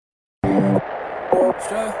Straight.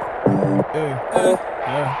 Straight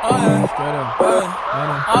up.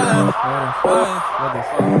 What the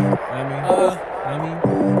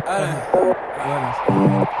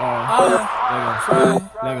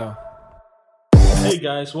fuck? Lego. Hey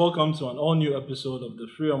guys, welcome to an all new episode of the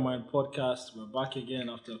Free Your Mind podcast. We're back again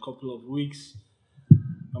after a couple of weeks.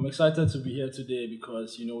 I'm excited to be here today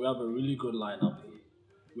because we have a really good lineup.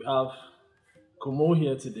 We have Komo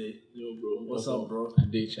here today. Yo, bro. What's up, bro?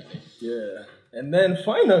 Yeah. And then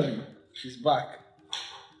finally, she's back.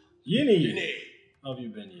 Yini. How have you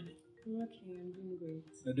been, Yini? I'm okay, I'm doing great.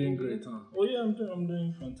 You're doing great, huh? Oh yeah, I'm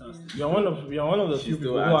doing fantastic. You're one of the few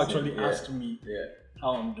people who actually asked me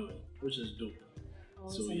how I'm doing, which is dope.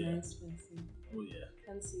 Always So, a yeah. nice person. Oh yeah.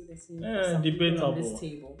 Can't see the same. Debatable. On this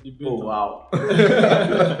table. Debatable. Oh wow.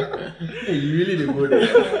 You really did good.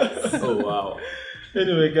 Oh wow.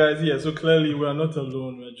 Anyway, guys, so clearly we are not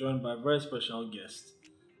alone. We're joined by a very special guest.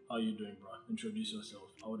 How you doing, bro? Introduce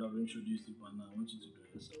yourself. I would have introduced you, but now I want you to do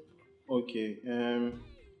it yourself. Okay.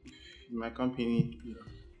 In my company,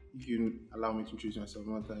 if you allow me to introduce myself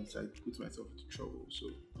one time, I put myself into trouble.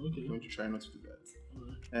 So I'm going to try not to do that.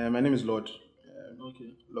 Right. My name is Lord.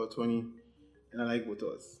 Lord Tony, and I like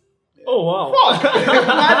bottles. Yeah. Oh wow.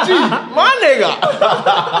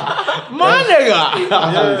 My nigga.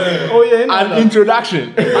 An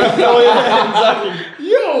introduction. Exactly.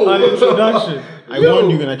 An introduction. I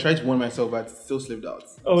warned you and I tried to warn myself, but it still slipped out.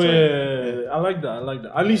 Oh yeah. I like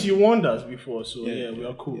that. At least you warned us before, so we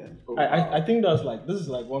are cool. Yeah. I think this is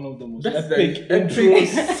like one of the most That's epic like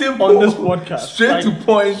intros simple on this podcast. Straight to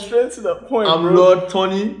point. Straight to the point. I'm bro. Lord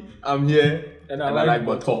Tony. I'm here. And I like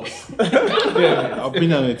bottles. I'll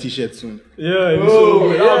print out a t-shirt soon. You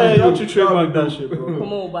that have to trademark that shit, bro.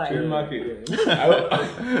 Come on, bye.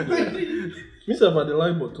 Mr. But the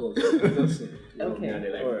like bottles. Okay.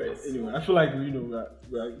 Alright. Anyway, I feel like we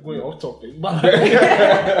are going off topic. But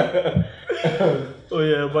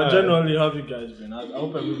but generally, how have you guys been? I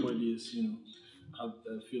hope everybody is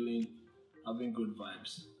having good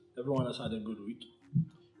vibes. Everyone has had a good week.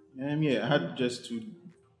 I had just 2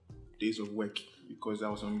 days of work because I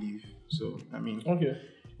was on leave. So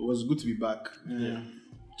it was good to be back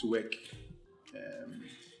to work.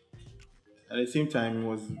 At the same time, it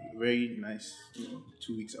was very nice,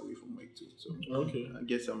 2 weeks away from work too. So I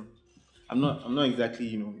guess I'm not exactly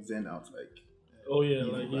zen out like. Right?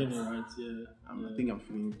 Yeah. I think I'm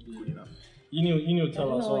feeling good enough.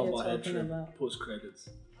 Tell us all about her trip. About. Post credits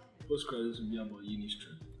will be about Yini's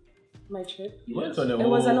trip. My trip? Yes. It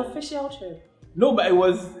was an official trip. No, but it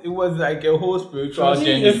was like a whole spiritual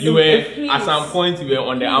Please, journey. At some point you were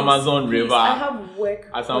on the Amazon River. I have work.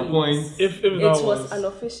 At some point, If it was an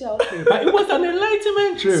official trip. but it was an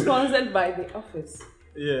enlightenment trip. Sponsored by the office.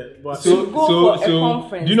 Yeah, but To go for a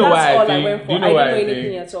conference. Do you know That's why all I I think? went for. Do you I know didn't why know I anything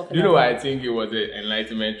think? you're talking Do you know why I about. think it was an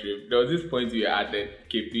enlightenment trip? There was this point you were at the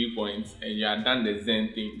Cape 3 points and you had done the Zen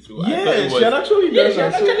thing. So I thought it was, she had actually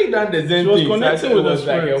done that. done the Zen She was thing. So I connecting thought with it was her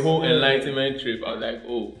like a spirits. whole Yeah. enlightenment trip. I was like,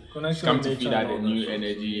 Connection come with to nature feel that and the all new that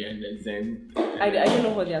energy and the Zen. I don't know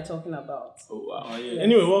what they are talking about. Oh wow.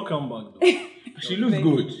 Anyway, welcome back though. She looks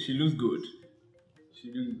good. She looks good.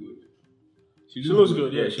 She looks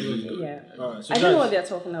good. Yeah, she looks good. Yeah. Alright, so I don't know guys- what they're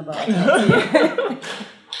talking about.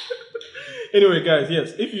 Anyway, guys,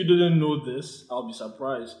 yes, if you didn't know this, I'll be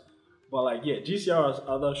surprised. But GCR has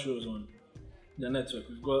other shows on the network.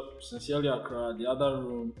 We've got Sincerely Accra, The Other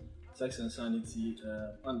Room, Sex and Sanity,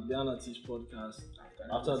 and the Anatis podcast,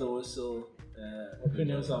 After the Whistle,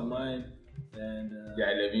 Opinions Are Mine, and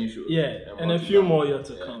 11 shows. and a few more yet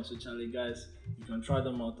to come. So, Charlie, guys, you can try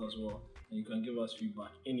them out as well, and you can give us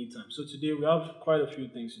feedback anytime. So today we have quite a few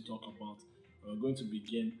things to talk about. We're going to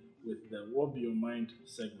begin with the What Be Your Mind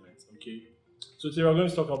segment, okay? So today we're going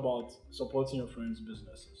to talk about supporting your friends'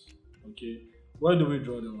 businesses, okay? Where do we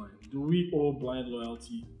draw the line? Do we owe blind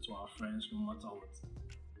loyalty to our friends no matter what?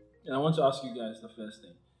 And I want to ask you guys the first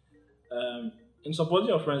thing. In supporting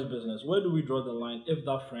your friend's business, where do we draw the line if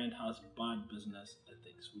that friend has bad business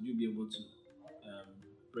ethics? Would you be able to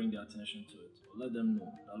bring their attention to it or let them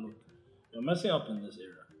know that, look, you're messing up in this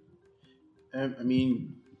area?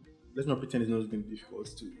 Let's not pretend it's not going to be difficult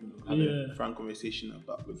to have a frank conversation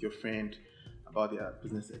with your friend about their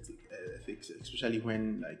business ethics, especially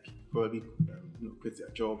when probably quit their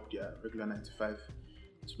job, their regular 9 to 5,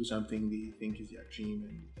 to do something they think is their dream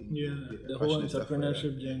and the whole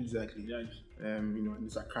entrepreneurship journey. Exactly. And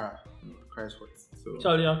it's Accra. Accra is hot. So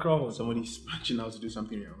Charlie Accra. Somebody's punching out to do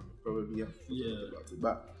something wrong. Probably about it.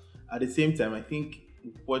 But at the same time, I think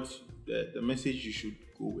what the message you should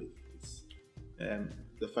go with is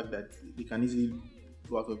the fact that they can easily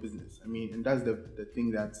go out of business. And that's the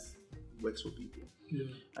thing that works for people. Yeah.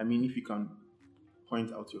 If you can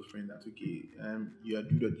point out to your friend that okay, you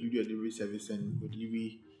do a delivery service and your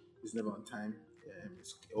delivery is never on time. It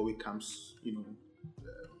always comes,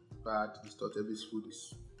 bad. Distorted. This food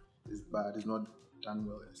is bad. It's not done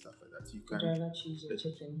well and stuff like that. You can Driver choose your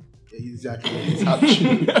chicken. Exactly. It's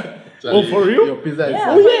happening. Oh, for real? Your pizza is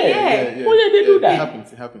Yeah. They do that.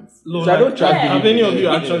 It happens. Lord, So I don't trust have delivery. any of you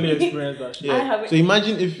actually experienced that shit? Yeah. I haven't- So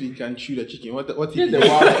imagine if you can chew the chicken. What if Here's the you-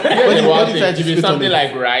 wild what if you try thing. to If spit it's on something it?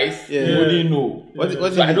 like rice, Yeah. you wouldn't know. What So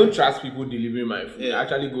if I don't trust people delivering my food. Yeah. I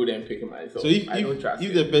actually go there and pick it myself. So if I don't trust if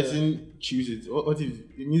it. the person chews it, what if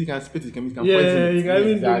it means you can spit it, can poison Yeah, it? you can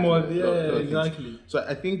even Exactly. do more. Lot of Yeah, things. exactly. So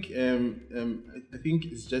I think I think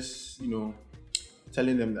it's just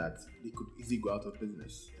telling them that they could easily go out of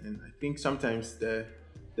business, and I think sometimes the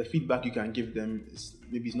feedback you can give them is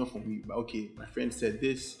maybe it's not from me, but okay, my friend said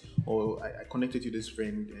this, or I connected to this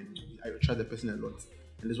friend and I trust the person a lot,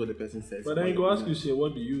 and this is what the person says. But then you go ask you, say,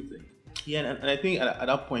 what do you think? Yeah, and I think at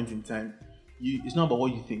that point in time, it's not about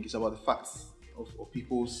what you think; it's about the facts of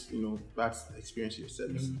people's past experience with your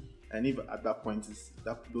service. And if at that point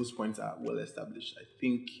those points are well established, I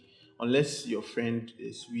think unless your friend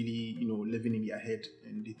is really living in their head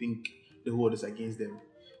and they think the world is against them,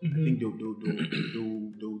 I think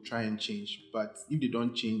they'll try and change. But if they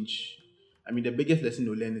don't change, I mean, the biggest lesson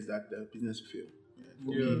they'll learn is that the business will fail.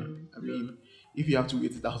 For me, I mean, if you have to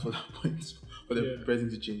wait it out for that point for the person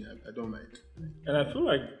to change, I don't mind. And I feel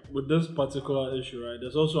like with this particular issue, right,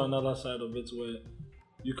 there's also another side of it where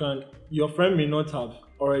your friend may not have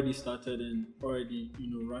already started and already,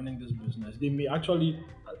 running this business. They may actually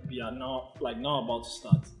be now about to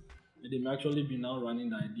start. And they may actually be now running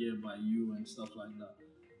the idea by you and stuff like that.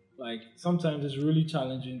 Like sometimes it's really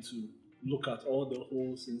challenging to look at all the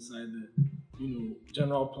holes inside the,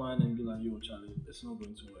 general plan and be like, yo, Charlie, it's not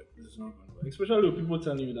going to work. This is not going to work. Especially with people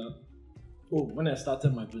telling you that, oh, when I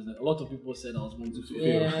started my business, a lot of people said I was going to fail.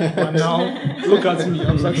 Yeah. But now, look at me,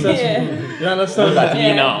 I'm successful. Yeah. You understand? Look at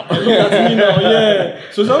me now. Look at me now, yeah.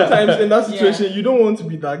 So sometimes in that situation, you don't want to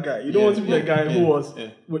be that guy. You don't want to be a guy who was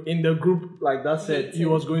in the group like that said he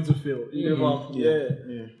was going to fail. You give up.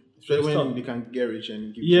 Yeah. Especially when they can get rich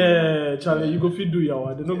and give Charlie, you go feed do your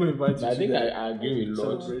work. They're not going to invite you. I think to I agree with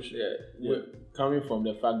Lord. celebration. Coming from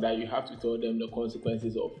the fact that you have to tell them the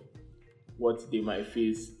consequences of what they might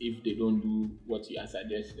face if they don't do what you are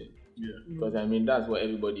suggesting. Yeah. Because I mean that's what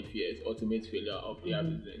everybody fears, ultimate failure of their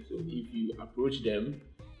business. So if you approach them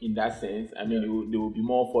in that sense, I mean they will be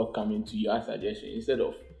more forthcoming to your suggestion instead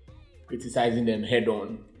of criticizing them head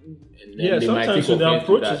on. And then they might sometimes take the offense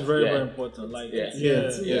to approach that. is very, very important. Like,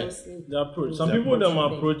 the approach. Some people them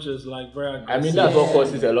approach is like very aggressive. I mean that's what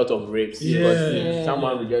causes a lot of rapes. Because Yeah.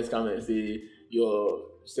 someone will just come and say your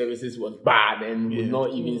services was bad and would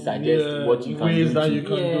not even suggest what you can ways do. that to- you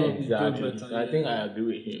can do Exactly. better. So I think I agree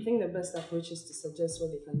with I him. think the best approach is to suggest what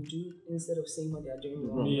they can do instead of saying what they are doing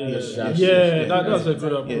wrong. Yeah, Exactly. that's a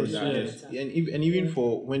good approach. Yes. Yeah. And even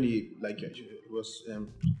for when they was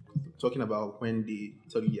talking about when they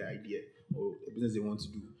tell you their idea or a business they want to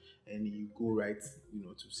do, and you go right,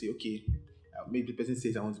 to say okay, maybe the person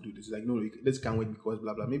says I want to do this. Like no, this can't work because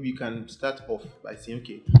blah blah. Maybe you can start off by saying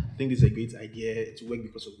okay, I think this is a great idea. It will work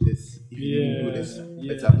because of this. If you didn't do this,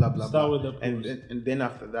 better blah blah Start blah. with the And then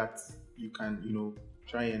after that, you can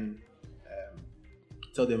try and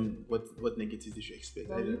tell them what negatives they should expect.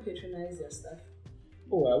 Well, you patronize their stuff.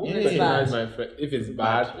 Oh, I wouldn't If it's patronize bad. my friend. If it's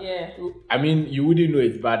bad, Yeah. I mean, you wouldn't know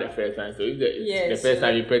it's bad the first time. So if it's the Yes, first so-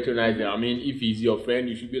 time you patronize them, I mean, if he's your friend,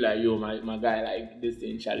 you should be like, yo, my guy, like this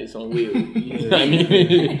thing, Charlie, some way. I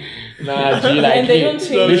mean, nah, G, like And they don't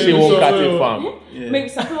change. this shit won't cut So- it, fam. Maybe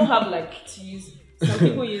some people have to use. Some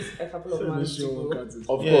people use a couple of months to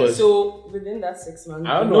go. Of Yeah. course. So within that 6 months.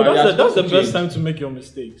 I don't know. No, that's the supposed to best change. time to make your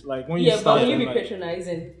mistakes. Like when you Yeah, but start. will you be like,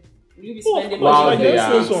 patronizing? Will you be Oh, of spending course, Wow, like, they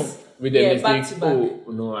let's say are. some. With the Yeah, back mistake, to back.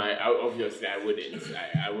 oh no, I obviously I wouldn't.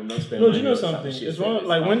 I would not spend. No, do money you know on some something? shit It's that one is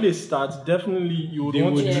like bad. when they start, definitely you would They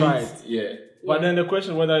want would to Yeah. try it. Yeah. But then the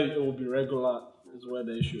question whether it will be regular is where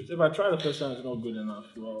the issue is. If I try the first time, it's not good enough.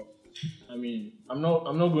 Well, I mean, I'm not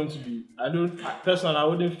going to be. Personally, I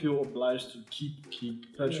wouldn't feel obliged to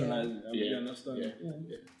keep patronizing. I mean, you understand?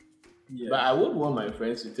 Yeah. But I would want my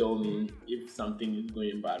friends to tell me if something is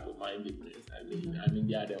going bad with my business. I mean,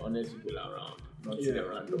 they are the honest people around, not the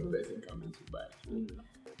random person coming to buy.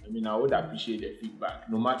 I mean, I would appreciate the feedback,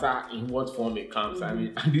 no matter in what form it comes. I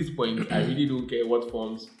mean, at this point, I really don't care what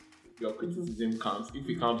forms your criticism comes. If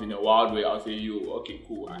it comes in a wild way, I'll say, yo, okay,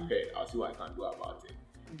 cool, I heard. I'll see what I can do about it.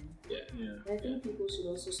 I think people should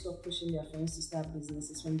also stop pushing their friends to start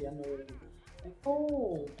businesses when they are not ready. Like,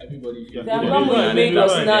 oh, Everybody feels the umbrella you made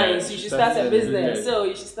was nice. You should start a business. business. So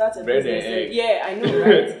you should start a Bread and business. egg. Yeah, I know,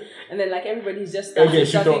 right? and then like everybody's just Okay, starting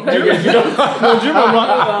she something. don't. Okay, she don't. No, do you remember?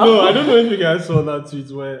 No, I don't know if you guys saw that tweet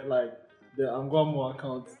where like the Angwamo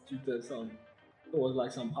account tweeted some. It was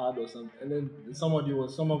like some ad or something, and then someone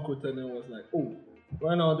quoted and was like, "Oh,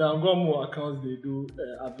 right now the Angwamo accounts they do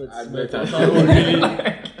advertisements."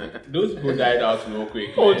 Those people died out real quick.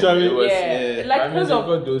 Oh, Charlie. Like because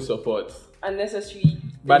of those supports. unnecessary.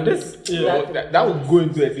 But this, that would go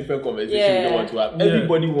into a different conversation we don't want to have. Yeah.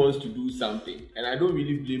 Everybody wants to do something, and I don't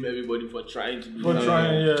really blame everybody for trying to do something.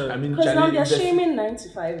 Yeah. I mean, because now they're shaming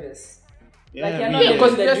 9-to-5ers. Yeah, Like, you're I not mean, getting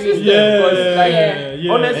because the the dream. system.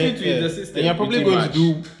 Yeah. Honestly, And- to the system. and you're probably pretty going much.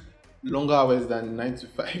 to do longer hours than 9 to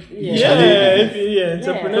 5. Entrepreneurship.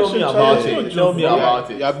 Tell me about Charlie, it. it's Tell not me joke.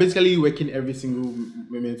 about it. You're basically working every single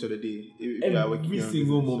moment of the day. If you are working Every on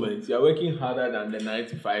single business. moment, you're working harder than the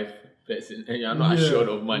 9-to-5 person, and you're not Yeah. assured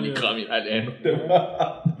of money Yeah. coming at the end of the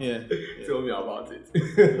month. Yeah. Tell me about it.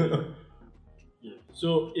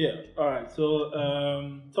 So alright. So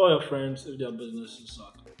tell your friends if their businesses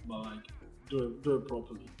suck, but like do it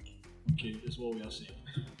properly. Okay, that's what we are saying.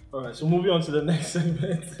 Alright, so moving on to the next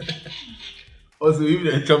segment. Also, if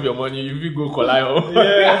they chop your money, if you go Kolayo.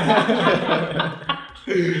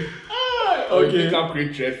 Or if you can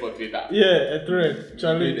create thread for Twitter. Yeah, a thread.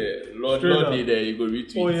 Charlie. Lord did there, you go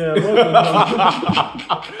retweet. Oh yeah.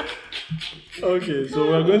 Okay, so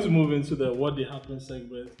we're going to move into the what they happen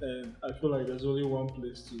segment, and I feel like there's only one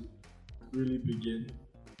place to really begin.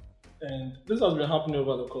 And this has been happening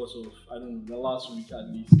over the course of, I don't know, the last week at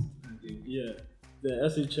least. Yeah, the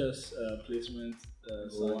SHS placement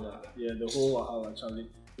saga. Yeah, the whole Wahala, Charlie.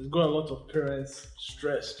 It's got a lot of parents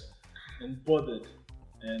stressed and bothered,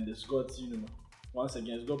 and it's got, once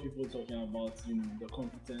again, it's got people talking about, the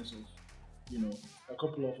competence of, a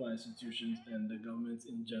couple of our institutions and the government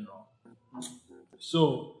in general.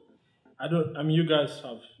 So, you guys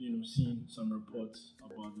have, seen some reports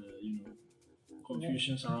about the,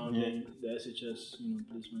 confusion surrounding the SHS,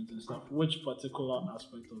 placement and stuff. Which particular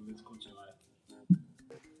aspect of it caught your eye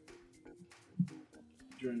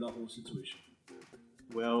during that whole situation?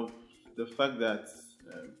 Well, the fact that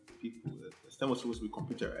the system was supposed to be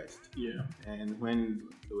computerized. Yeah. And when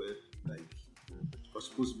they were was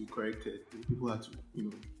supposed to be corrected, people had to,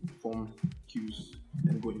 form queues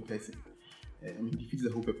and go in person. Defeats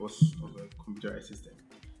the whole purpose of a computerized system.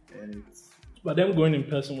 And But them going in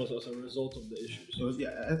person was as a result of the issues.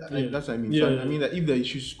 that's what I mean. I mean that if the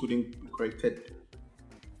issues couldn't be corrected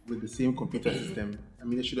with the same computer system,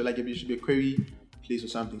 there should be a query place or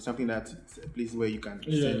something that's a place where you can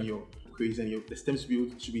send your queries, and the system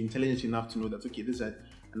should be intelligent enough to know that okay, this is a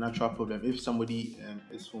natural problem. If somebody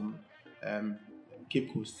is from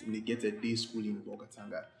Cape Coast and they get a day school in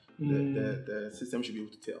Bogatanga, the system should be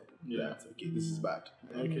able to tell that okay, this is bad.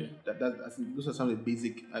 Okay. Those are some of the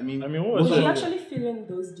basic. what You was can it? actually fill in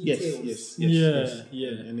those details. Yes.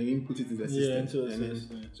 And then input it in the system. Into the and then,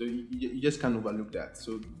 system. so you just can't overlook that.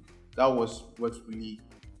 So that was what really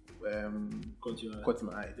caught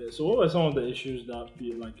my eye. Yeah, so what were some of the issues that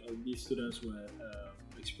these students were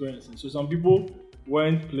experiencing? So some people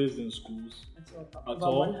weren't placed in schools at About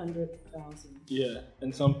all. 100,000. Yeah,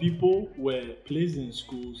 and some people were placed in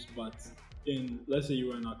schools, but let's say you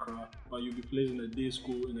were in Accra, but you'll be placed in a day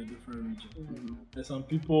school in a different region. Mm-hmm. And some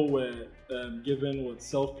people were given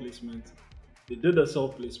self-placement. They did the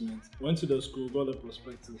self-placement, went to the school, got the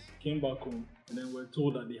prospectus, came back home, and then were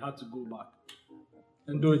told that they had to go back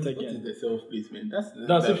and do it again. What is the self-placement?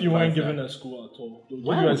 That's if you weren't given a school at all. They'll give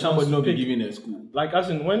Why you a would chance somebody to not be pick. given a school? Like as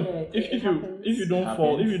in when if you don't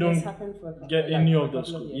fall, if you It's don't happened for a couple- get like, any for a of the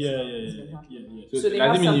couple school, years now. It's been happening. So, So they does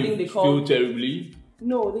have it mean something you they feel call- terribly?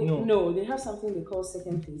 No, they have something they call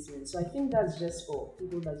second placement. So I think that's just for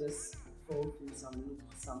people that just fall through somewhere.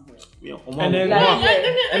 and then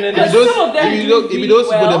And then Because there's some of them if you do don't really put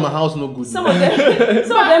them well. a house, no good. Some of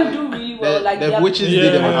them do really well. The- Like the they are- witches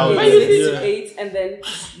did them a house. They Yeah. 6 to 8 and then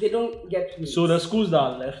they don't get placed. so the schools that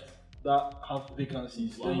are left that have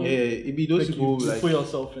vacancies, then you It be those pick, people you like put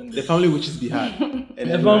yourself in the there. family witches be hard. And then,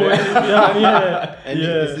 Everyone will- and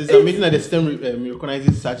yeah. it's amazing that the system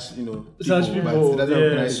recognizes such Such but people, it doesn't yeah.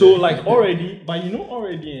 recognize So them. like already, but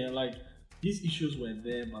like these issues were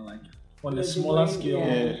there, but like on a They smaller weren't- scale.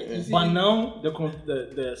 yeah. But now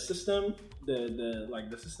the system,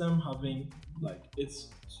 the system having like its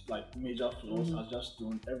like major flaws has just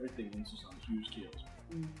thrown everything into some huge chaos.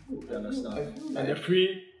 You understand? And the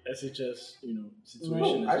free SHS,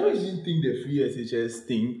 situation. No, I is don't just, even think the free SHS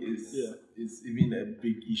thing is even a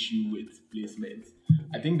big issue with placement.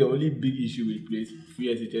 I think the only big issue with free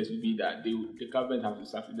SHS would be that the government have to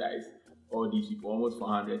subsidize all these people almost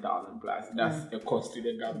 400,000 plus. That's a cost to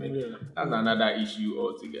the government. Yeah. That's another issue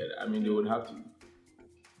altogether. They would have to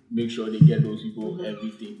make sure they get those people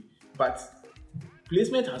everything. But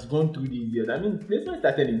placement has gone through these years. I mean, placement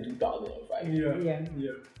started in 2005.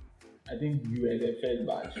 Yeah. I think you were the first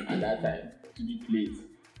batch at that time to be placed.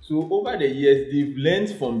 So over the years, they've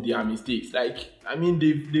learned from their mistakes. Like, I mean,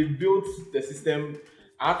 they've built the system.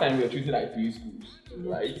 At time we were choosing like 3 schools,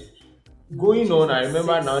 right? Going on, I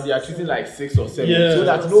remember now they are choosing like 6 or 7, so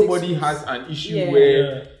that nobody has an issue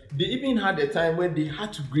where they even had a time when they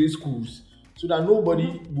had to grade schools, so that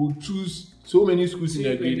nobody would choose so many schools in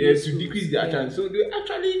a grade to decrease their chance. So they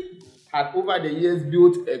actually had over the years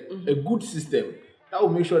built a good system that will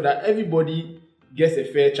make sure that everybody gets a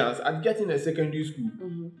fair chance at getting a secondary school,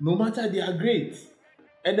 no matter their grades.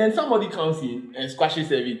 And then somebody comes in and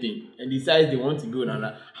squashes everything and decides they want to go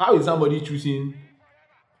another. How is somebody choosing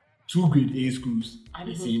 2 grade A schools at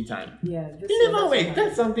the same time? It never worked.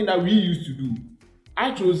 That's something that we used to do.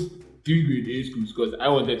 I chose 3 grade A schools because I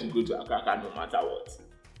wanted to go to Accra no matter what.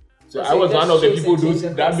 So I was one of the people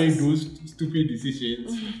that made those stupid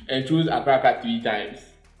decisions and chose Accra 3 times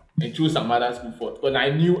and chose some other school 4th because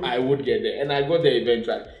I knew I would get there, and I got there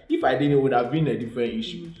eventually. If I didn't, it would have been a different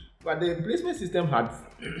issue. But the placement system had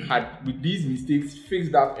with these mistakes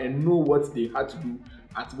fixed up and know what they had to do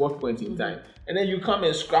at what point in time. And then you come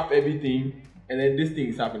and scrap everything, and then this thing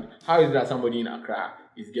is happening. How is it that somebody in Accra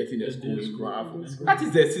is getting a school in Graf? That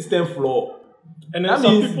is the system flaw. And that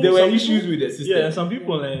means there were issues with the system. Yeah, and some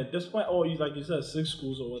people, despite all, like you said, 6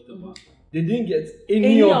 schools or whatever, they didn't get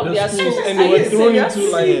any of the schools, and they were thrown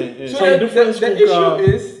into like so the issue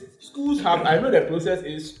is schools have. I know the process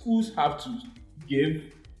is schools have to give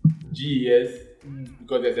GES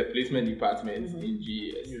because there's a placement department in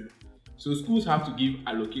GES. So schools have to give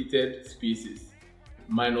allocated spaces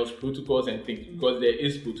minus protocols and things because there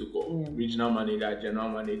is protocol. Regional manager, general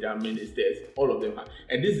manager, ministers, all of them have.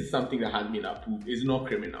 And this is something that has been approved. It's not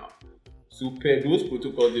criminal. So per those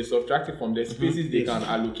protocols, they subtract it from the spaces they can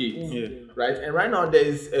allocate. Right? And right now there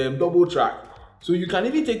is double track. So you can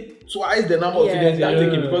even take twice the number of students you are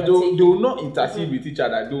taking because they will not intercede with each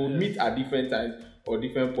other. They will meet at different times or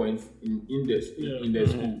different points in the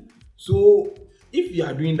school. So if you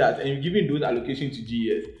are doing that and you're giving those allocations to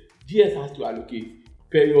GS has to allocate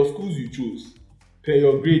per your schools you choose, per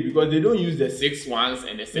your grade, because they don't use the 6 ones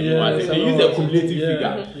and the 7 ones. They use the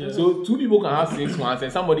cumulative figure. So 2 people can have 6 ones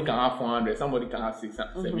and somebody can have 400, somebody can have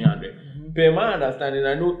 700. Per my understanding,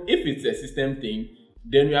 I know if it's a system thing,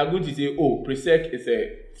 then we are going to say, oh, Presec is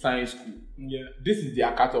a science school. This is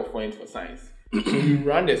their cutoff point for science. So you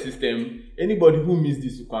run the system. Anybody who meets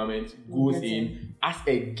this requirement goes in as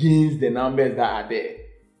against the numbers that are there.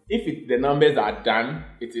 If the numbers are done,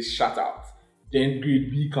 it is shut out. Then grade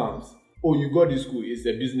B comes. Oh, you got this school. It's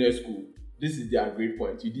a business school. This is their grade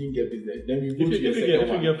point. You didn't get business. Then you go to your second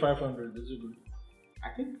one. If you get 500, is it good? I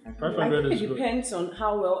think 500 is good. It depends on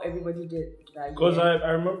how well everybody did. Because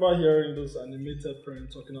I remember hearing those animated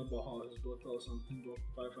parents talking about how his daughter or something got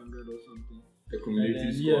 500 or something. The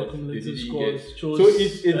cumulative scores. So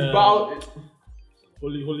it's about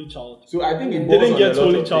Holy Child. So I think it didn't get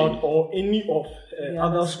Holy Child or any of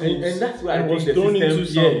other schools. And that's why I think the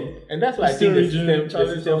system. And that's why I think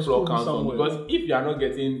the system flaw comes from. Because if you are not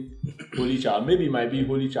getting Holy Child, maybe it might be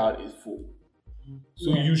Holy Child is full.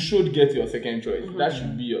 So you should get your second choice. That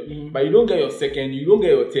should be your. But you don't get your second, you don't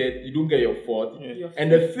get your third, you don't get your fourth,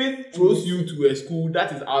 and the fifth throws you to a school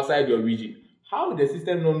that is outside your region. How is the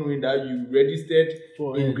system not knowing that you registered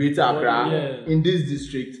in Greater Accra in this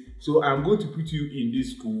district? So I'm going to put you in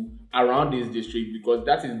this school around this district because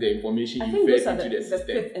that is the information you fed into the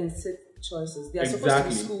system. The fifth and sixth choices. They are supposed to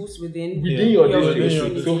be schools within your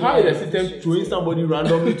district. So how is the system throwing somebody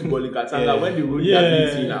randomly to Bolikatanga when they wrote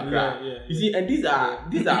that in Accra? You see, and these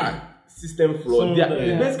are system flaws. They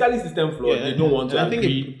are basically system flaws. They don't want to. I think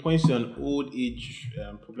it points to an old age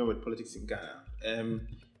problem with politics in Ghana.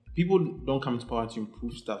 People don't come to power to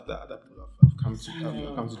improve stuff that other people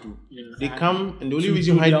have come to do. They come, and the only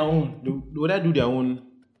reason why they would do their own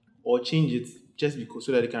or change it just because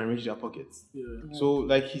so that they can enrich their pockets. So,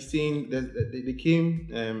 like he's saying, they came,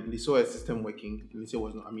 they saw a system working, and they said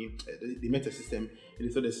was not. I mean, they met a system, and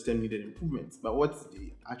they saw the system needed improvements. But what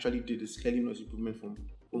they actually did is clearly not improvement from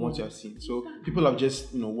what you have seen. So people have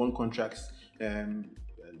just won contracts. And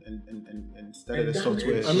started the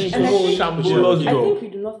software. I think we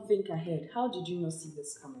do not think ahead. How did you not see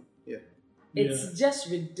this coming? It's just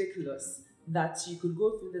ridiculous that you could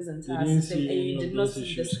go through this entire system and you did not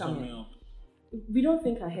see this coming. We don't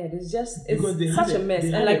think ahead. It's such a mess,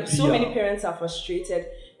 and like so many parents are frustrated.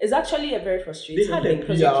 It's actually a very frustrating thing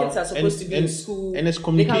because your kids are supposed to be in school and it's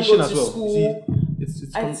communication as well. School.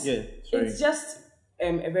 It's just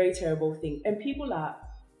a very terrible thing, and people are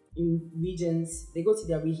in regions, they go to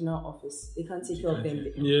their regional office. They can't take care of them.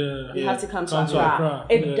 They have to come to Come to Accra. Accra.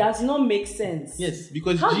 It does not make sense. Yes,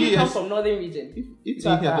 because How do you come GS from northern region? If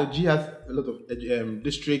G has a lot of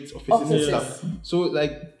district offices and stuff. So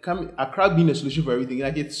like Accra being a solution for everything.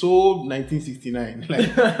 Like it's so 1969.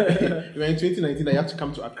 Like we're in 2019, you have to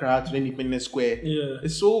come to Accra to the Independence Square. Yeah.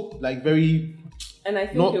 It's so like very. And I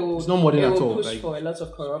think it's not modern at all. Push Like, for a lot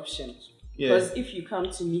of corruption. Yeah. Because if you come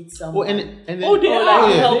to meet someone, and there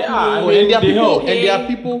are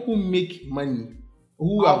people who make money,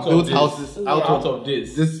 who have built houses out of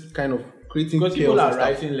this kind of creating. Because people are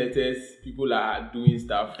writing letters, people are doing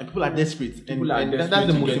stuff, and people are desperate. And desperate that's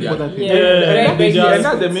the most important thing. And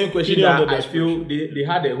that's the main question that I feel they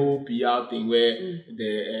had a whole PR thing where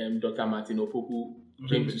the Dr. Martin Opoku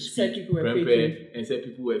came to speak and said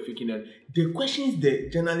people were faking it. The questions the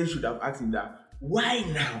journalists should have asked him that, why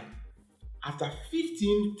now? After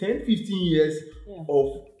 10, 15 years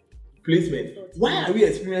of placement, why are we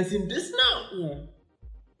experiencing this now? Yeah.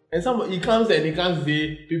 And he comes and he can't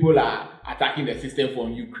say people are attacking the system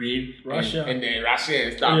from Ukraine, Russia, and then Russia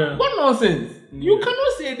and stuff. Yeah. What nonsense! You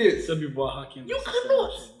cannot say this. Some people are hacking. You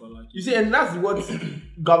cannot. You see, and that's what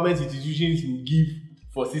government institutions will give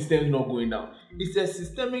for systems not going down. It's a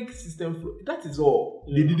systemic system flow. That is all.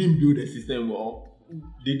 They didn't build the system well.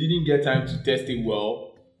 They didn't get time to test it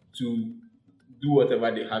well, to do whatever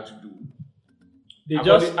they had to do.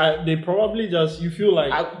 They probably just, you feel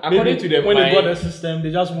like, according to them, when they got the system, they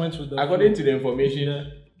just went with the according to the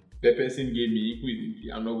information the person gave me, who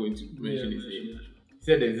is, I'm not going to mention his name,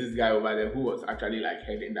 said there's this guy over there who was actually like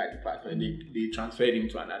heading that department. They transferred him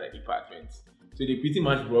to another department. So they pretty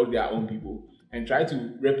much brought their own people and tried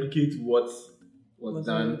to replicate what was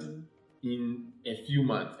done in a few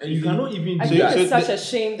months. And you cannot even do that. I think it's such a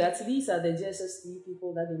shame that these are the JSS3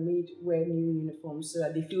 people that they made wear new uniforms so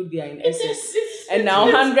that they feel they are in SS. And now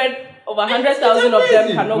over 100,000 of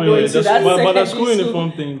them cannot go into that but the school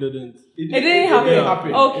uniform thing didn't. It didn't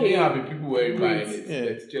happen. Okay. It didn't happen. People were buying it.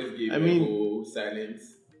 Let's just give a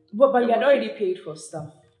silence. But you had already paid for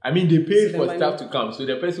stuff. I mean, they paid for staff to come. So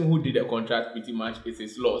the person who did the contract pretty much is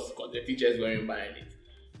his loss because the teachers weren't buying it.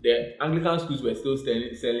 The Anglican schools were still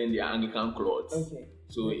selling their Anglican clothes. Okay.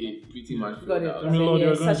 So it pretty much got it.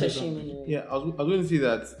 It's such a shame anyway. Yeah, I was going to say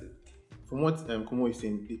that from what Kumo is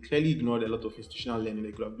saying, they clearly ignored a lot of institutional learning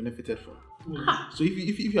they could have benefited from. So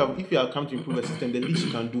if you have come to improve a system, the least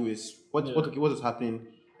you can do is what is happening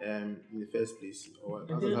in the first place, or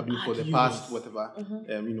what has happened for the past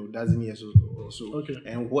dozen years or so. Okay.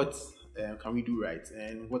 And what can we do right?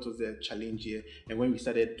 And what was the challenge here? And when we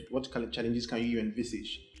started, what kind of challenges can you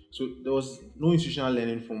envisage? So there was no institutional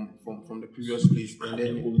learning from the previous place, and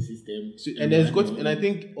then the whole system. So, and I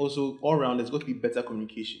think also all around there's got to be better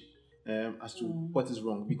communication as to what is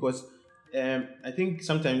wrong, because I think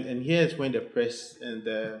sometimes, and here's when the press and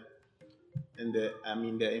the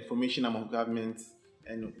information among government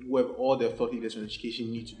and whoever, all the thought leaders on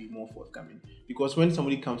education need to be more forthcoming. Because when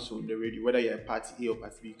somebody comes to the radio, whether you're a party A or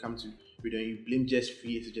party B, you come to radio and you blame just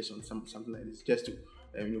free SHS on something like this, just to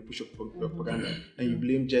push up propaganda, and you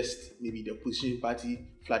blame just maybe the opposition party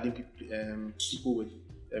flooding people with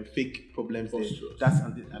fake problems.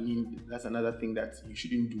 That's another thing that you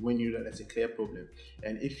shouldn't do when you know that there's a clear problem.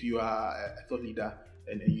 And if you are a thought leader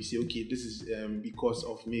and you say, okay, this is because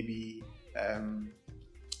of maybe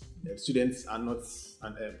students are not,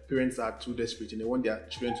 and parents are too desperate and they want their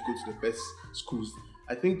children to go to the best schools.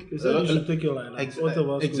 I think you should take your line.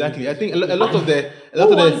 Exactly. I think a lot of the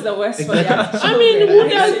wants the worst for their children? I mean, who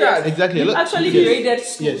does that? Exactly. Actually graded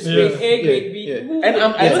schools, grade A, grade B. And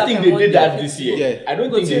I don't think they did that this year. I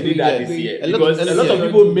don't think they did that this year because a lot of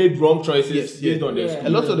people made wrong choices based on their school. A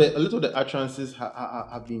lot of the utterances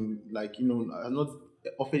have been have not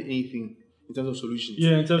offered anything in terms of solutions.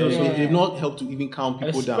 Yeah, in terms of they've not helped to even calm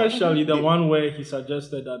people down. Especially the one where he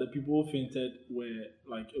suggested that the people who fainted were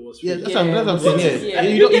like it was. That's what I'm saying. Yeah.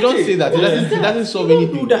 You don't say that. It doesn't solve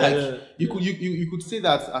anything. You could say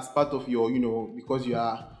that as part of your, because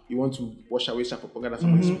you want to wash away some propaganda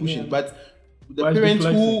someone is pushing, but the parents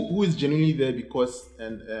who is genuinely there because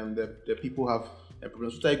the people have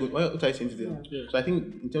problems. What are you saying to them? Yeah. So I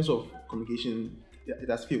think in terms of communication, it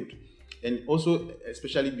has failed, and also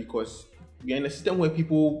especially because we are in a system where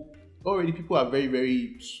people are very,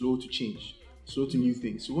 very slow to change, slow to new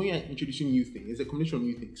things. So when you're introducing new things, it's a combination of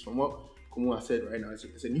new things. From what Kumo has said right now,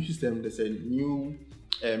 it's a new system, there's a new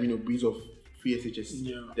breeze of free SHS.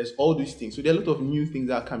 Yeah. There's all these things. So there are a lot of new things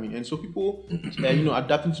that are coming. And so people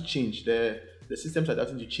adapting to change. The systems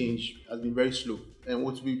adapting to change has been very slow. And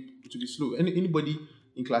what to be slow. Anybody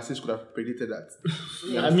in classes could have predicted that.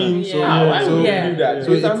 I mean, why would you do that?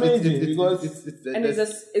 So it's amazing because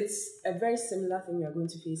it's a very similar thing we are going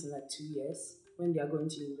to face in like 2 years when they are going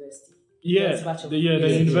to university. The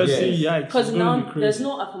university, because now there's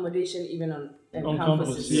no accommodation even on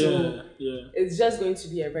campuses. So it's just going to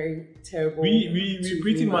be a very terrible. We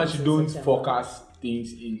pretty much don't forecast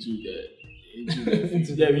things into the we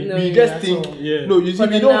just think no, you see,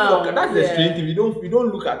 we don't focus. That's the strange thing. We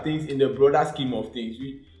don't look at things in the broader scheme of things.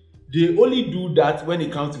 They only do that when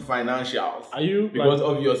it comes to financials. Because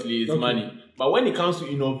obviously it's money. But when it comes to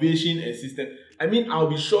innovation and system, I mean, I'll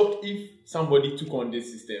be shocked if somebody took on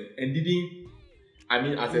this system and didn't, I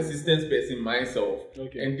mean, as a systems person myself,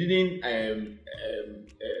 and didn't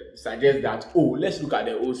suggest that, let's look at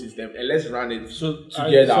the old system and let's run it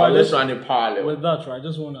together, let's run it parallel. With that, right, I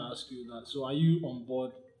just want to ask you that. So are you on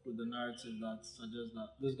board with the narrative that suggests that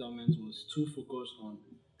this government was too focused on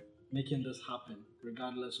making this happen,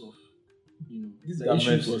 regardless of, this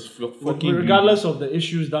government was regardless of the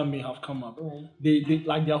issues that may have come up? They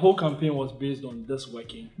like their whole campaign was based on this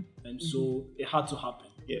working, and so it had to happen.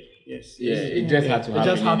 It just had to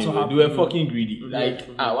happen. They were fucking greedy.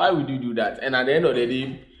 Why would you do that? And at the end of the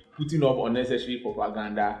day, putting up unnecessary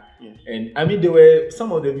propaganda. And I mean, there were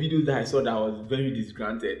some of the videos that I saw that was very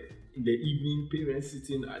disgruntled. In the evening, parents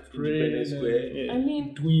sitting at Independence Square, I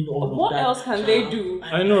mean, doing all of that. What else can they do?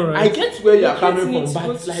 I know, right? I get where you're coming from,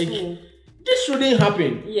 but it's like, this shouldn't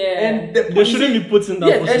happen. And they shouldn't be put in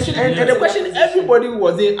that position. And the question everybody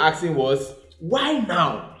wasn't asking was, why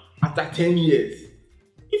now, after 10 years?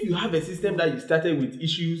 If you have a system that you started with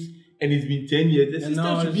issues and it's been 10 years, the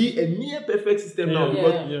system should be a near perfect system now,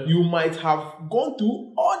 because you might have gone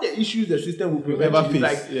through all the issues the system will prevent.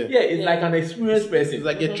 It's like an experienced person. It's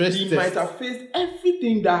like a stress test. He might have faced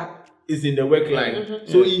everything that is in the work line.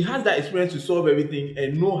 So he has that experience to solve everything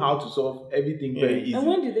and know how to solve everything very easy. And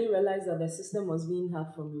when did they realize that the system was being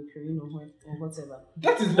hacked from Ukraine or whatever?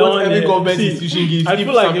 That is what every government institution gives. I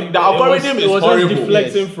feel like the algorithm is horrible.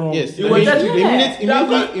 Deflecting from.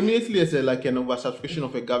 Immediately there's like an oversubscription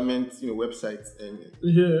of a government website, and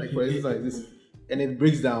like for instance like this. And it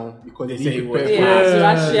breaks down because they say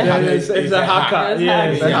it's a hacker.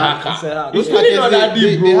 It's a hacker. Those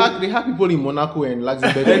hackers, they hack people in Monaco and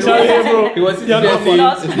Luxembourg.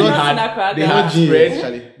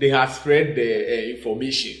 They have spread the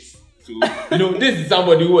information. So this is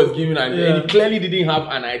somebody who was giving and he clearly didn't have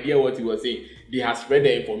an idea what he was saying. They have spread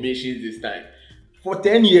the information this time. For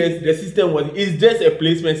 10 years, the system it's just a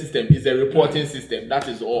placement system. It's a reporting system. That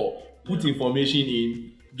is all. Put information in.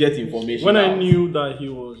 Get information. When I knew that he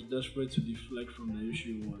was desperate to deflect from the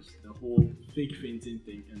issue was the whole fake fainting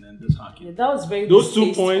thing and then this hacking. That was very those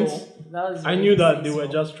 2 points. I knew that they were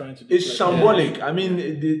just trying to. It's shambolic. I mean,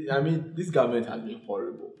 this government has been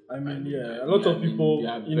horrible. A lot of people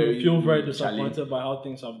feel very disappointed by how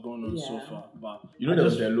things have gone on so far. But there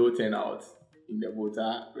was a low turnout in the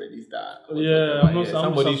voter register.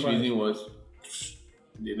 Somebody's reason was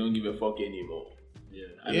they don't give a fuck anymore.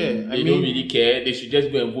 They don't really care. They should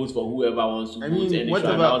just go and vote for whoever wants to vote, and they should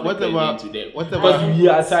announce the president to them. Because we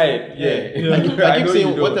are tired. I keep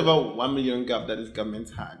saying whatever 1 million gap that this government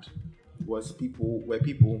had were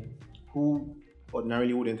people who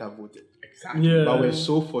ordinarily wouldn't have voted. Exactly. But were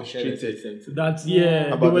so frustrated that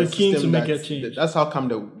they were keen to make a change. That's how come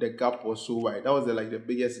the gap was so wide. That was the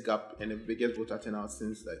biggest gap and the biggest voter turnout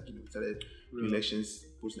since started elections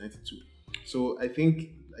post 92. So I think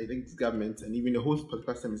this government and even the whole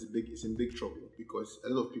political system is in big trouble because a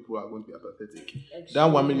lot of people are going to be apathetic. That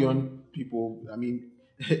 1 million people, I mean,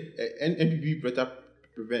 NPP better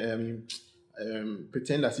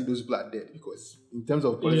pretend as if those people are dead, because in terms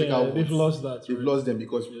of political votes, they've lost that. They've lost them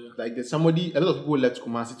because there's somebody, a lot of people left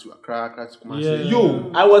Kumasi to Accra to Kumasi.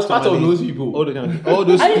 Yo, I was part of those people. All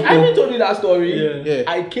those people. I haven't told you that story.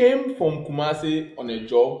 I came from Kumasi on a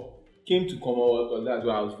job, came to Commonwealth because that's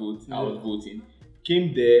where I was voting.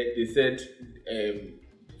 Came there, they said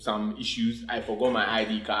some issues. I forgot my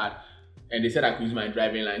ID card, and they said I could use my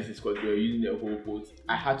driving license because they were using the whole vote.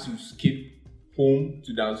 I had to skip home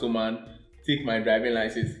to Dansoman, take my driving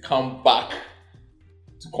license, come back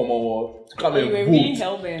to Commonwealth to come and vote. Really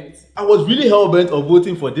hell-bent. I was really hell-bent of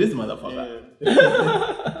voting for this motherfucker.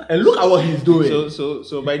 And look at what he's doing.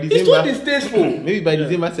 So by December, it's too distasteful. Maybe by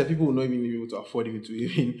December, people will not even be able to afford it to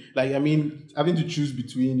even having to choose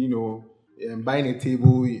between buying a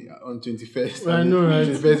table on 21st, right?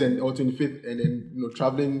 21st and or 25th, and then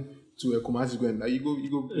traveling to a Kumasi Gwen.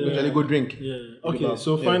 You go drink. Yeah. Okay.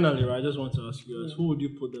 So finally, right, I just want to ask you guys, who would you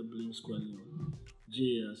put the blame squarely on?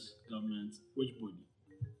 GS, government, which body?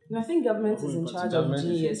 No, I think government is in charge of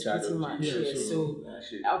GS pretty much. So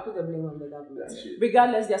I'll put the blame on the government.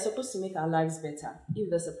 Regardless, they're supposed to make our lives better. If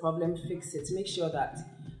there's a problem, fix it. Make sure that.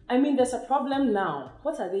 I mean, there's a problem now.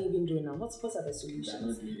 What are they even doing now? What are the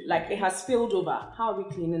solutions? Like, it has spilled over. How are we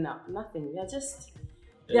cleaning up? Nothing. They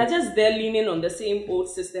are just there leaning on the same old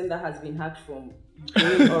system that has been hacked from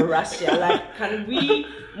Ukraine or Russia. Like, can we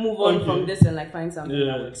move on from this and like find something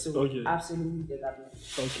that works? So absolutely the government.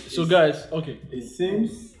 Okay. So guys, it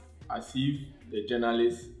seems as if the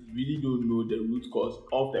journalists really don't know the root cause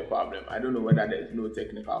of the problem. I don't know whether there's no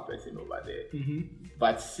technical person over there.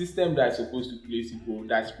 But system that's supposed to place people,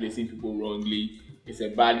 that's placing people wrongly, is a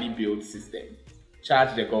badly built system.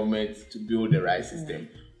 Charge the government to build the right system.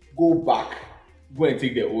 Go back, go and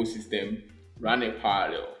take the old system, run a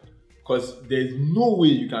parallel. Because there's no way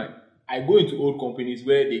you can. I go into old companies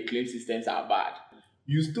where they claim systems are bad.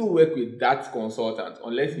 You still work with that consultant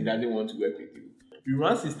unless he doesn't want to work with you. You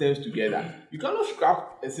run systems together. You cannot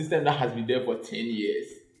scrap a system that has been there for 10 years,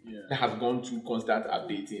 that has gone through constant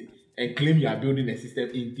updating, and claim you are building a system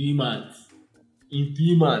in 3 months.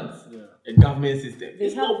 A government system.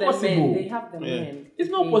 It's not possible. They have the men. It's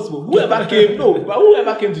not possible. Whoever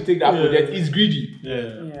came to take that project is greedy.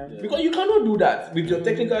 Because you cannot do that with your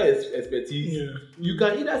technical expertise. You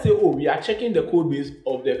can either say, we are checking the code base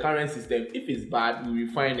of the current system. If it's bad, we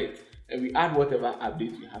refine it and we add whatever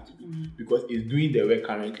updates we have to do because it's doing the work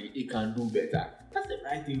currently. It can do better. That's the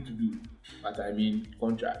right thing to do. But I mean,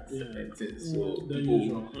 contracts and things. So the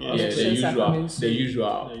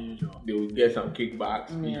usual. They will get some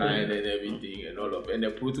kickbacks behind and everything and all of it. And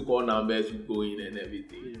the protocol numbers will go in and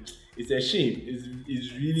everything. It's a shame.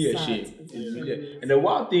 It's really a shame. And the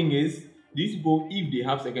wild thing is, these people, if they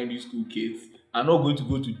have secondary school kids, are not going to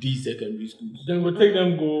go to these secondary schools. Then we'll take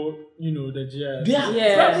them the GIS. They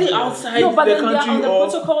are probably outside the country. No, but then they are on the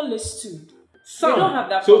protocol list too. Some. They don't have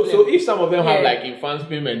that problem. So if some of them have like infant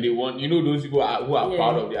spin and they want, those people who are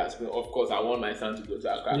proud of their spin, of course, I want my son to go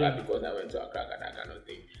to Accra because I went to Accra and that kind of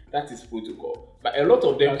thing. That is protocol. But a lot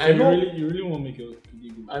of them, I know. You really want to make it.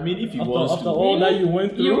 I mean, if you want to. After all that you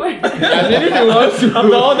went through. I mean, if you want to.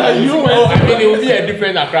 After all that you went through. I mean, it will be a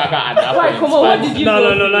different Accra at that point. Come on, what did you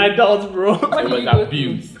go No, I doubt, bro. I was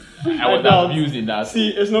abused. I was abused in that. See,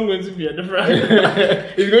 it's not going to be a different.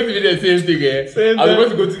 It's going to be the same thing, eh?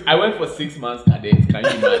 I went for 6 months cadet. Can you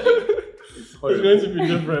imagine? It's horrible. It's going to be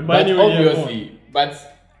different. But anyway, obviously,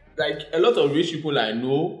 like a lot of rich people I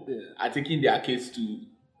know are taking their kids to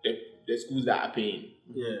the schools that are paying.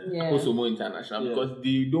 Also more international because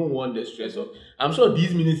they don't want the stress of. I'm sure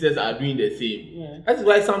these ministers are doing the same. That's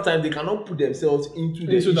why sometimes they cannot put themselves into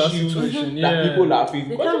the issues that people are facing.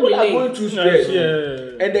 Because people are going through stress.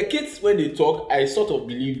 And the kids, when they talk, I sort of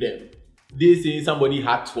believe them. They say somebody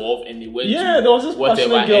had 12 and they went to there was this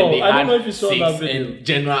whatever and girl. they I don't had know if you saw 6 that video. and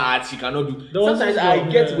general arts she cannot do. Sometimes I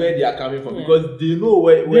get where they are coming from because they know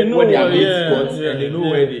where they are going to and they know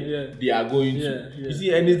where they are going to. You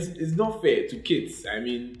see, and it's not fair to kids. I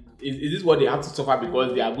mean, is this what they have to suffer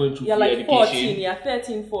because they are going through free education? 14,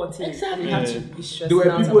 13, 14. Exactly. And they have to be stressed There were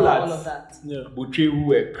out people about all of that. Butray who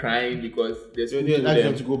were crying because the school told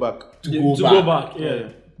them to go back. To go back.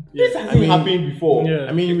 This hasn't happened before.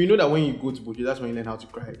 I mean, we know that when you go to Butray, that's when you learn how to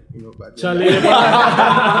cry. But Charlie.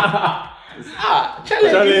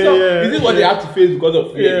 Charlie. Is this what they have to face because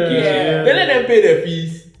of free education? They let them pay their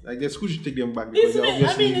fees. Like the school should take them back because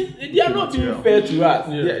they are not being fair to us.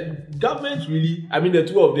 Government really, the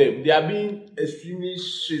two of them, they are being extremely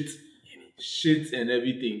shit and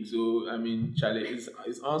everything. So Charlie,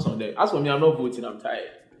 it's on them. As for me, I'm not voting. I'm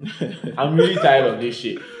tired. I'm really tired of this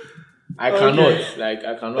shit. I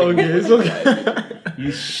cannot. Okay, it's okay.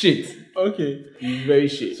 He's shit. Okay. He's very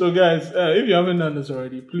shit. So guys, if you haven't done this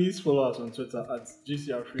already, please follow us on Twitter at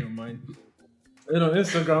GCR3online. And on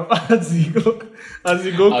Instagram at Zigo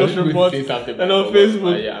Coach Report. And on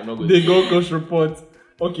Facebook, the Go Coach Report.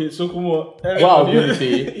 Okay, so come on. What I was going to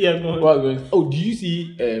say. Go on. Do you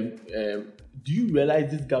see? Do you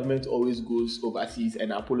realize this government always goes overseas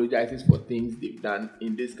and apologizes for things they've done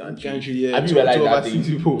in this country? Have you realized that thing?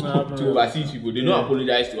 To overseas people, they don't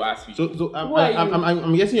apologize to us people. So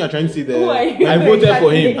I'm guessing you're trying to say I voted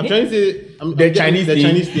for him. I'm trying to say the Chinese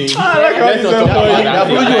thing. The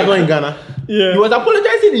apology was not in Ghana. He was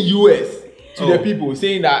apologizing in US to the people,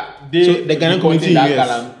 saying that the Ghanaian community in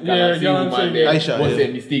US was a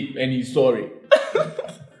mistake and he's sorry.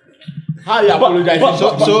 How you apologizing?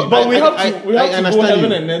 But we have to go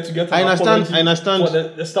heaven and earth to get I understand for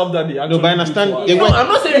the stuff that they actually but I understand. I'm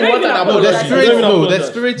not saying we want an apology. The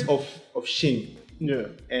spirit of shame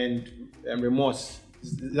and remorse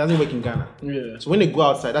It doesn't work in Ghana. Yeah. So when they go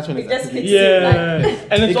outside, that's when It just actively. hits it,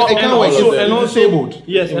 like, and it's It can't work. It's disabled.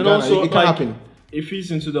 Yes, in and Ghana. also it can't like, happen. it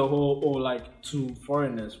feeds into the whole, like to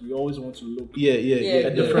foreigners, we always want to look Yeah.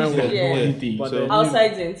 a different way. Yeah. But So- then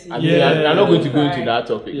outside into I'm not going to go into that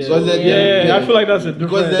topic. Yeah. Because I feel like that's a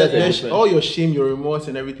different. Because all your shame, your remorse,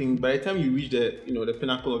 and everything. By the time you reach the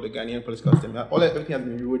pinnacle of the Ghanaian political system, everything has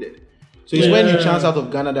been eroded. So it's when you chance out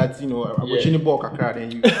of Ghana that remorse.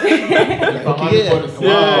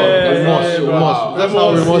 That's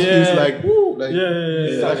how remorse feels like. Woo, like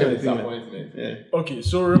that kind of thing. Yeah. Okay,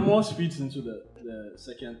 so remorse feeds into the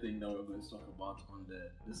second thing that we're going to talk about on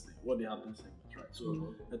this thing. What happened segment, right?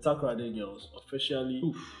 So the Takoradi girls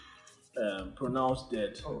officially pronounced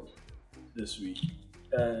dead this week.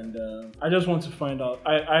 And I just want to find out.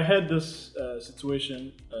 I heard this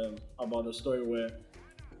situation about a story where.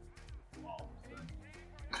 Wow.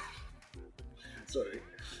 Sorry.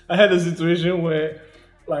 I had a situation where,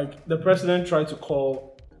 like, the president tried to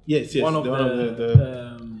call one of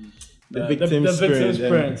the victim's parents,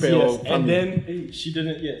 and then she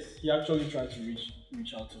didn't. Yes, he actually tried to reach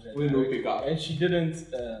out to her. We no pick up, and she didn't.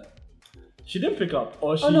 She didn't pick up,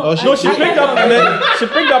 or she she picked up, and then she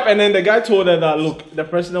picked up, and then the guy told her that, look, the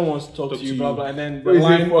president wants to talk to you, blah blah, and then the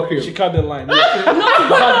line, she cut the line.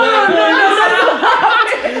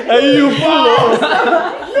 And you follow.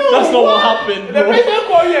 That's not what happened. No.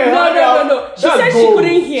 She said she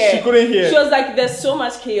couldn't hear. She was like, there's so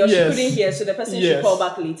much chaos, she couldn't hear, so the person should call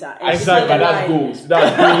back later. And exactly, that's goals.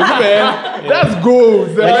 That's goals, man. That's goals.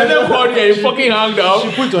 The president called you and you fucking hung down.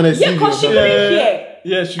 She put on a yeah, because she couldn't hear.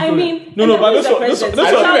 Yeah, she I mean, but this was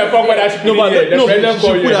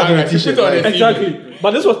exactly.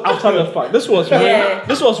 But this was after the fact. This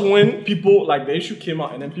was when people, like, the issue came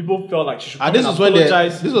out, and then people felt like she should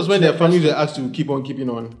apologize. This was when their families were asked to keep on keeping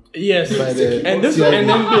on. Yes, and then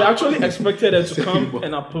they actually expected her to come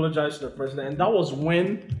and apologize to the president, and that was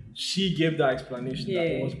when she gave the explanation that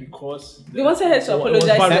it was because they wanted her to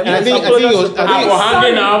apologize. And I think it was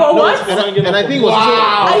hanging out. And I think it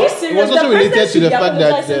was also related to the fact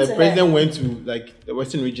that the president went to, like, the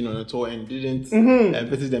Western region on a tour and didn't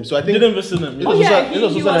visit them. So I think didn't visit them. It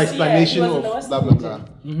was also an explanation of blah blah blah.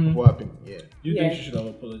 What happened? Yeah. Do you think she should have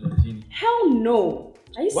apologized? Hell no.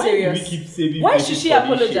 Are you serious? Why do we keep saving? Why should she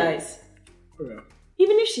apologize?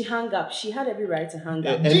 Even if she hung up, she had every right to hang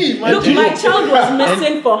up. Look, my child was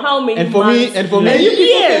missing for how many months? And for me, you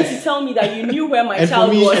came to tell me that you knew where my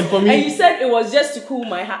child was, and you said it was just to cool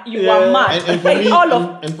my heart. You were mad. And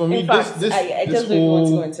for me, I just don't want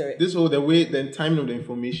to go into it. This whole the timing of the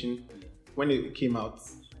information when it came out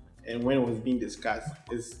and when it was being discussed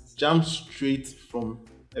is jumped straight from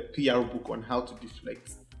a PR book on how to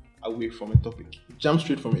deflect away from a topic. Jump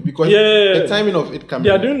straight from it because the timing of it can be.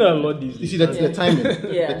 They are doing that a lot these days. You see, that's the timing.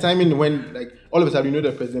 The timing when, like, all of a sudden,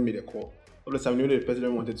 the president made a call. All of a sudden, the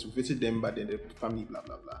president wanted to visit them, but then the family, blah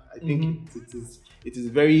blah blah. I think it is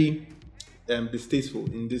very distasteful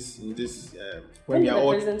in this when we are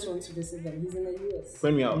all. The president wants to visit them. He's in the US.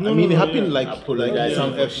 When we are, it happened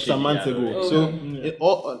some months ago. So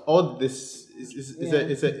all this is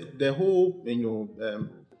the whole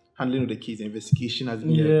handling of the case, the investigation has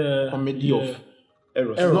been a comedy of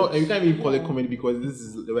errors. You can't even call it comedy because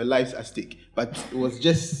there were lives at stake. But it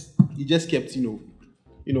just kept, it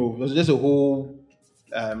was just a whole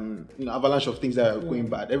avalanche of things that were going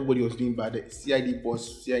bad. Everybody was doing bad. The CID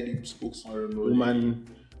boss, CID spokeswoman,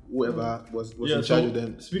 whoever was in charge of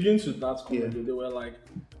them. Speaking to that comedy, they were like,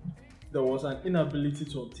 there was an inability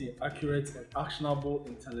to obtain accurate and actionable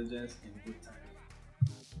intelligence in good time.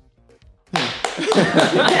 I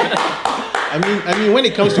mean, when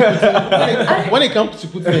it comes to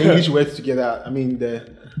putting the English words together,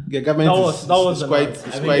 the government is quite. I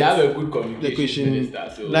think they have a good communication minister.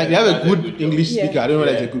 So they have a good English speaker. I don't know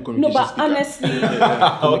whether it's a good communication speaker. No,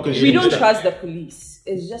 but honestly, we don't trust the police.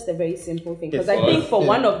 It's just a very simple thing. Because I think for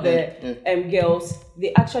one of the girls,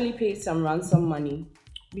 they actually paid some ransom money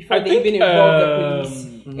before they even involved the police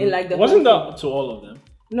in, like, the. Wasn't that to all of them?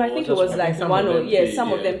 No, I think it was like one or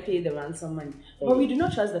some of them paid the ransom money. But we do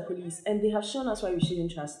not trust the police, and they have shown us why we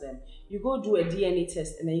shouldn't trust them. You go do a DNA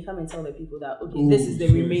test, and then you come and tell the people that, okay, this is the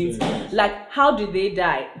remains. Like, how did they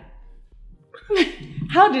die?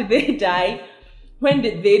 How did they die? When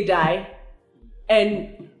did they die?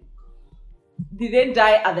 And did they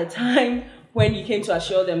die at the time when you came to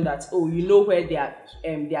assure them that, you know where their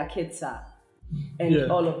kids are, and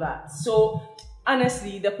all of that? So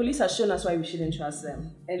honestly, the police has shown us why we shouldn't trust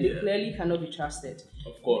them, and they clearly cannot be trusted.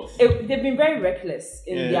 Of course, they've been very reckless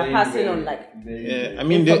in their passing on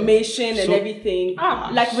information and everything.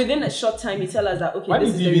 Like within a short time, you tell us that why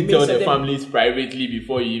this did is you tell the families privately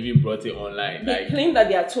before you even brought it online? They claim that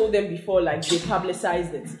they had told them before, like they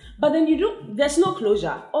publicized it, but then there's no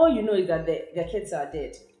closure. All you know is that their kids are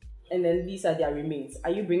dead. And then these are their remains.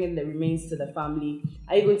 Are you bringing the remains to the family?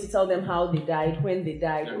 Are you going to tell them how they died, when they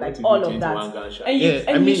died, all of that?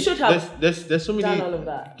 And you should have there's so many done all of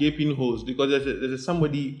that. Gaping holes because there's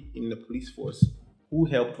somebody in the police force who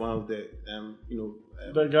helped one of the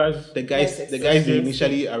the guys they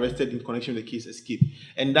initially arrested in connection with the case escape,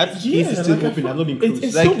 and that case is still open, has not been closed.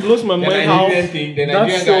 It still blows my mind how the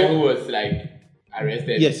Nigerian guy who was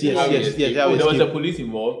arrested. Yes. There was a police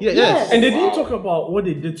involved. Yes. And they didn't talk about what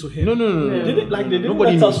they did to him. No. They didn't let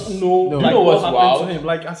us know. Do you know what's wild? To him?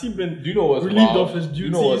 Like, has he been relieved of his duties? Do you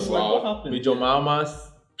know what's wild? What happened? Major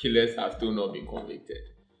Mahama's killers have still not been convicted.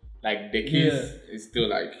 Like the case is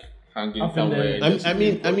still hanging somewhere. I'm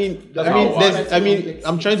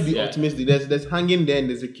trying to be optimistic. There's hanging there, and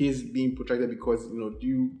there's a case being protracted because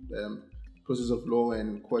due process of law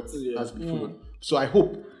and courts has been followed. So I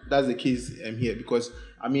hope that's the case here because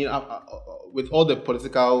with all the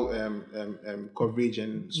political coverage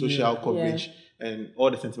and social coverage and all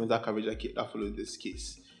the sentimental coverage that followed this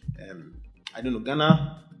case, I don't know,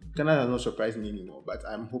 Ghana has not surprised me anymore, but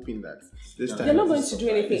I'm hoping that this time they're not going to do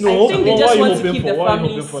anything. I think they just want to keep the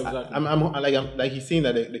families. I'm like he's saying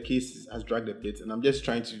that the case has dragged a bit, and I'm just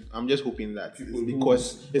hoping that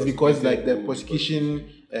it's because like the prosecution,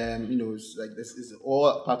 this is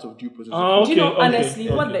all part of due process. Do you know honestly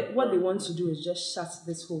what they want to do is just shut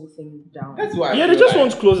this whole thing down. That's why. They just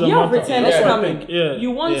want to close the matter. Return is coming.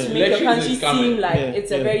 You want to make your country seem like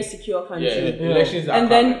it's a very secure country,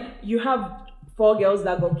 and then you have 4 girls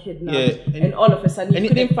that got kidnapped, and all of a sudden you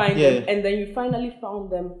couldn't find them, and then you finally found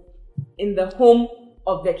them in the home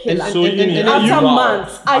of the killer. After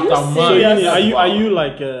months, are you serious? Are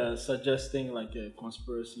you suggesting a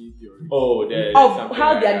conspiracy theory? Of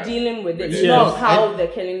how they are dealing with it, not how the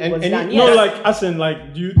killing was done. No, as in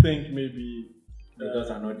do you think maybe the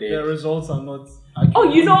results are not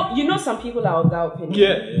accurate? You know some people are of that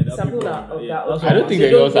opinion. Some people are of that opinion. I don't think the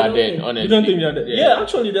girls are dead, honestly. You don't think they're dead? Yeah,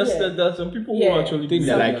 actually there's some people who actually think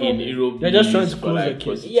they're in Europe. They're just trying to close the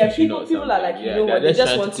case. People are they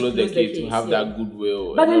just want to close the case to have that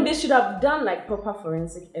goodwill. But then they should have done proper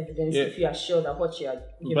forensic evidence if you are sure that what you are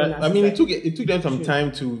giving us. I mean, it took them some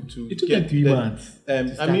time to it took them 3 months.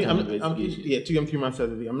 It took them 3 months.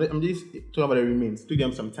 I'm just talking about the remains. It took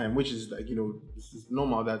them some time, which is this is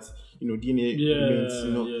normal that DNA remains,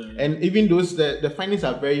 and even those the findings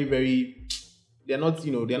are very, very. They're not.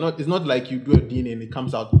 It's not like you do a DNA and it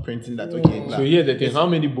comes out printing that. Okay. So here's the thing: how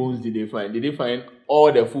many bones did they find? Did they find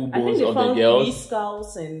all the full bones of the girls? 3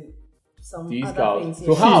 skulls and some other things.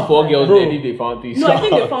 So how 4 girls did they found 3 skulls? No, I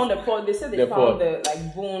think they found the 4. They said they found the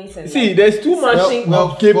bones and. See, there's too much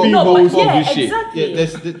gaping holes for this shit. Exactly. Yeah,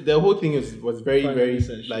 the whole thing was very, very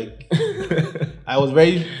I was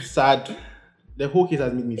very sad. The whole case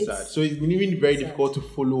has made me sad. So it's been even very difficult to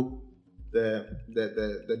follow the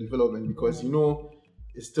development because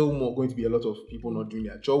it's still going to be a lot of people not doing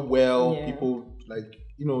their job well. People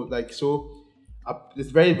so it's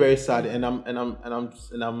very, very sad, and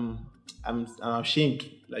I'm ashamed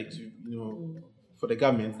for the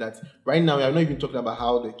government that right now we are not even talking about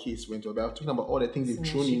how the case went or we are talking about all the things they've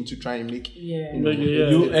thrown in to try and make and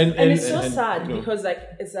it's so sad because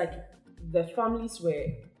it's the families were.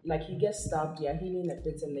 You get stabbed, you're healing a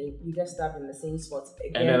bit, and then you get stabbed in the same spot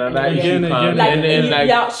again. And then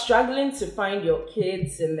you're struggling to find your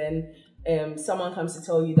kids, and then someone comes to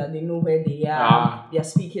tell you that they know where they are. They're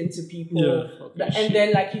speaking to people, and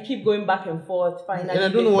then you keep going back and forth. Finally, and I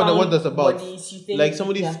don't know what that's about.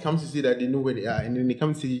 Somebody comes to say that they know where they are, and then they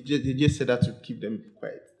come to say they just said that to keep them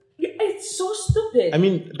quiet. It's so stupid. I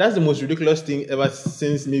mean, that's the most ridiculous thing ever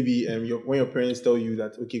since maybe when your parents tell you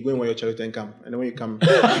that, okay, go and wear your child and come. And then when you come,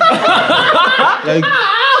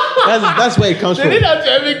 that's where it comes from. They didn't have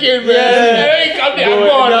to every kid, man.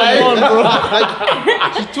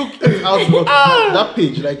 She took it out of that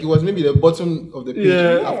page. It was maybe the bottom of the page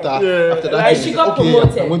after that. She got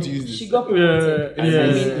promoted. I want to use this. She got promoted.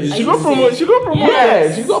 She got promoted.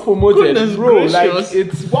 She got promoted. Goodness, bro.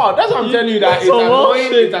 It's wow. That's what I'm telling you. That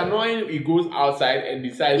it's annoying. It goes outside and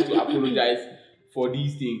decides to apologize for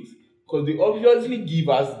these things. Because they obviously give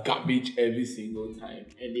us garbage every single time,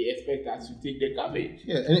 and they expect us to take the garbage.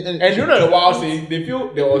 Yeah, and you know the wild saying they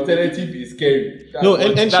feel the alternative is scary. That's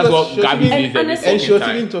what garbage is. And she was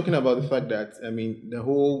even talking about the fact that the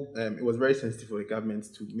whole it was very sensitive for the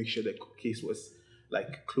government to make sure the case was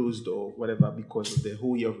like closed or whatever because of the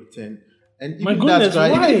whole year of return. And even my goodness,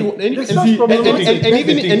 why? And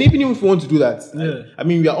even if you want to do that,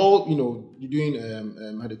 we are all doing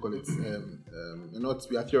how do you call it?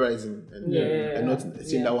 We are theorizing and not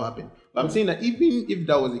saying that will happen. But I'm saying that even if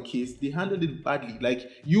that was the case, they handled it badly. Like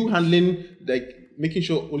you handling, like making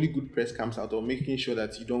sure only good press comes out or making sure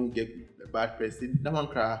that you don't get bad press. That one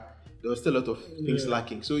cry, there was still a lot of things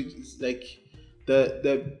lacking. So it's like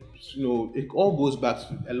it all goes back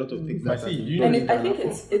to a lot of things. I think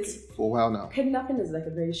it's for a while now. Kidnapping is like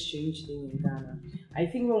a very strange thing in Ghana. I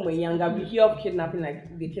think when we're younger, we hear of kidnapping,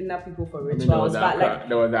 like they kidnap people for rituals, but like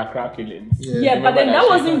there was that crack killings. Yeah, but then that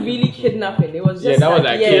wasn't really kidnapping. It was just that was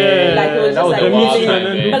like it was just like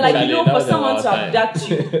but like for someone to abduct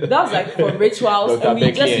you, that was like for rituals, and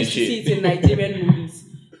we just used to see it in Nigerian movies.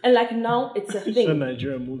 And like now it's a thing. It's a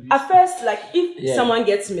Nigerian movie. At first, like if someone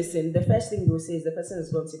gets missing, the first thing they'll say is the person is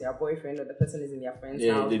going to their boyfriend or the person is in their friend's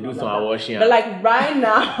house. They do some washing. But like right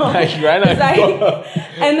now, it's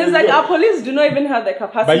like our police do not even have the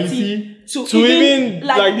capacity to even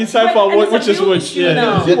like decipher which is which.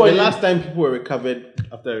 The last time people were recovered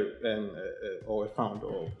after or were found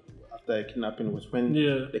or after kidnapping was when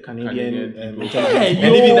the Canadian and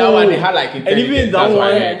even that one they had like intelligence. And even that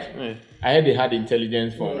one I heard they had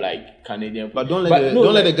intelligence from like Canadian. But don't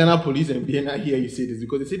let the Ghana police and BNI hear you say this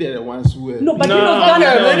because they say they're the ones who were. But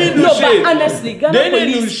honestly, Ghana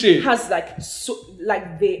police has I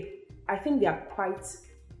think they are quite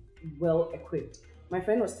well equipped. My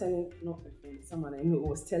friend was someone I knew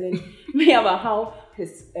was telling me about how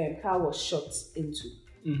his car was shot into.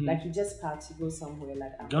 Mm-hmm. Like he just parked to go somewhere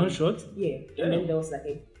like gunshot? Yeah. And then there was like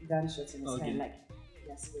a gunshot in his hand, like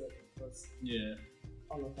that's where it was. Yeah.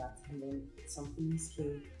 All of that. And then some police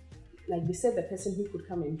came. Like they said the person who could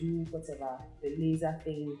come and do whatever, the laser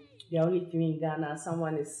thing, there are only 3 in Ghana,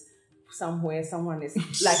 someone is somewhere, someone is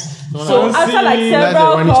like so after like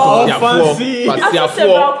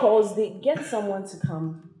several calls, they get someone to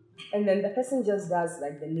come. And then the person just does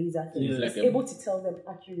like the laser thing. He's like able to tell them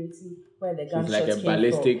accurately where the gunshot came from. He's like a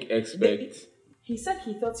ballistic expert. He said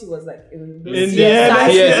he thought he was like in the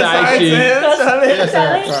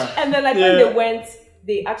CSI. And then like when they went,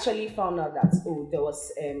 they actually found out that there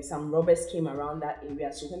was some robbers came around that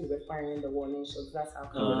area. So when they were firing the warning shots, that's how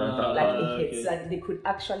it hits. Like they could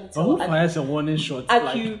actually tell. Who fires a warning shot?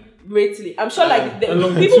 Accurately, I'm sure. Like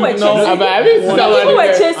people were chasing.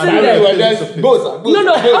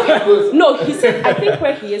 No. He said I think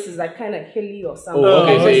where he is like kind of hilly or something.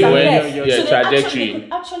 So he went trajectory. They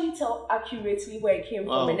could actually tell accurately where it came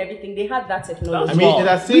from and everything. They had that technology. We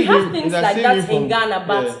have things like that in Ghana,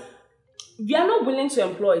 but we are not willing to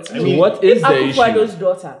employ it. What is the issue? Akufoado's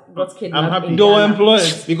daughter got kidnapped. I'm happy. Go employ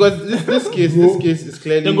it because this case is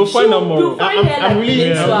clearly. Then go find out more. I'm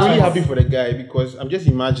really happy for the guy because I'm just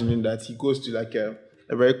imagining that he goes to like a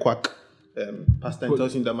very quack pastor and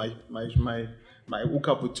tells him that my hook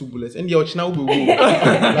up with 2 bullets and the Ochina will be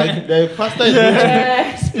like the pastor is going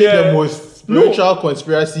to speak the most spiritual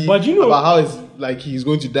conspiracy about how it's like he's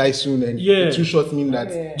going to die soon and the 2 shots mean that.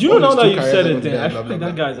 Do you know now that you've said it then? I feel like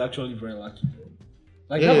that guy is actually very lucky.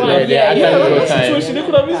 Like that situation, they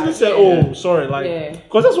could have easily said, "Oh, sorry,"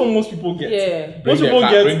 because that's what most people get. Most people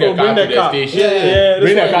bring the car to the station.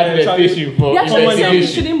 Bring the car to the station for investigation. You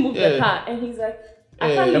shouldn't move the car, and he's like,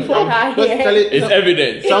 "I can't leave the car here." It's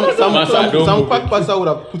evidence. Some quack pastor would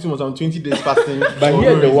have put him on some 20 days fasting. But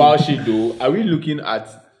here's the wild shit, though. Are we looking at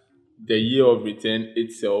the year of return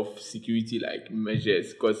itself, security like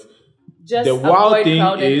measures? Because the wild thing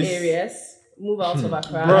is areas. Move out of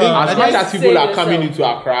Accra. As much as people are coming into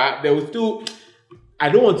Accra, there will still. I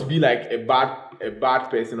don't want to be like a bad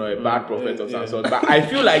person or a bad prophet of some sort, but I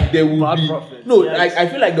feel like there will be like I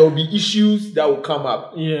feel like there will be issues that will come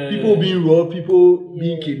up. People being robbed, people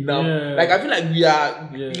being kidnapped. Like I feel like we are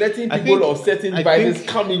letting people of certain vices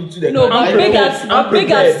come into the country. I'm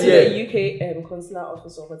big as to the UK consular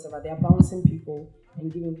office or whatever. They are bouncing people and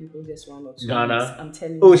giving people just 1 or 2 Ghana. weeks. I'm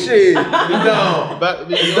telling you. Oh shit!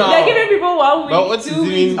 They're giving people 1 week, but what 2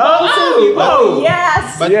 weeks.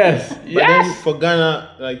 Yes. But then for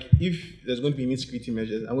Ghana, like if there's going to be any security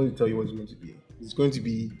measures, I'm going to tell you what it's going to be. It's going to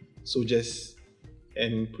be soldiers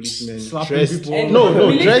and policemen dressed in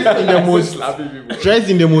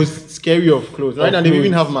the most scary of clothes. Right now they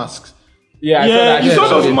even have masks. Yeah, I saw that. You saw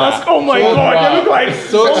those masks? Oh my god, they look like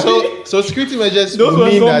so security measures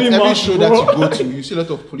mean that every show that you go to, you see a lot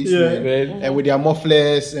of policemen and with their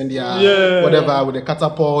mufflers and their whatever, with the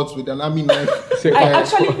catapults, with an army knife, I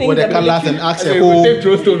actually think with the colours and axe and the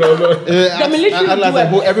military do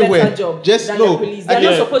a better job just than the police. They're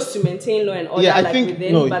not supposed to maintain law and order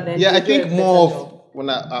within, but then I think more of when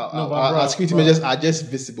our security measures are just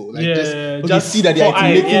visible, like just see that they are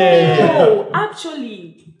making. No,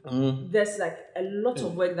 actually. There's like a lot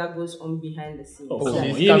of work that goes on behind the scenes. For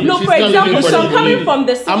example, so I'm coming from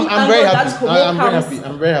the same angle that Komo comes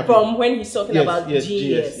from when he's talking about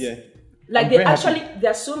GES. Like there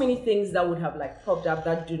are so many things that would have like popped up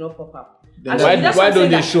that do not pop up. Why don't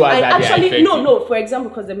they show us that actually no. For example,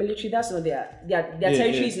 because the military, that's not their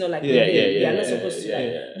territory is not like they are not supposed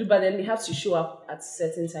to do, but then they have to show up at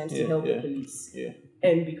certain times to help the police.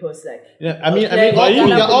 And because we are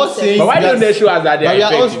all saying. But why don't they show us that they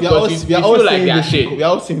are effective? We are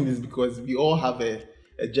all saying this because we all have a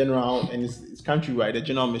general, and it's countrywide, a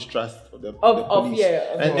general mistrust of the police.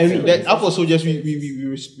 And for soldiers,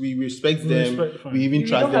 we respect them. We even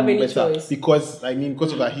trust them better because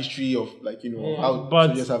of our history of how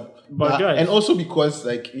soldiers have. Guys, and also because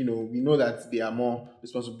we know that they are more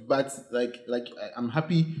responsible. But I'm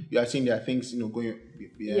happy you are saying there are things going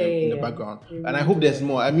in the background, and I hope there's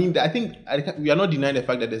more. I think we are not denying the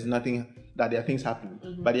fact that there's nothing. That there are things happening,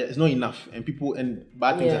 but it's not enough, and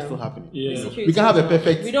bad things are still happening. We can have a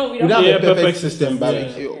perfect. We don't have a perfect system, but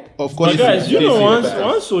of course, guys,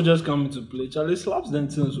 once soldiers come into play, Charlie slaps them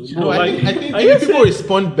too. I think people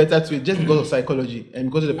respond better to it just because of psychology and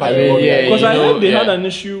because of the pattern. Because I heard they had an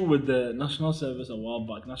issue with the national service a while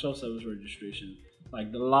back, national service registration.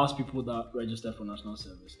 Like the last people that registered for national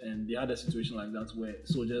service, and they had a situation like that where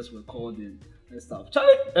soldiers were called in and stuff.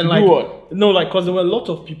 Charlie, and do what? No, because there were a lot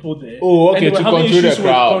of people there. Oh, okay, to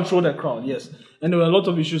control the crowd. Yes, and there were a lot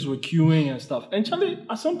of issues with queuing and stuff. And Charlie,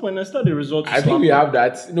 at some point, I started resort. I think we have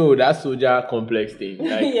that. No, that soldier complex thing.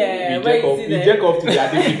 Like, we jerk off to their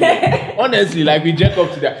discipline. Honestly, we jerk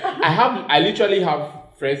off to that. I literally have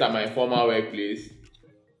friends at my former workplace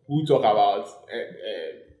who talk about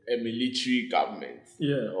a military government.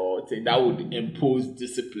 Or that would impose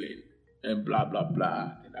discipline and blah blah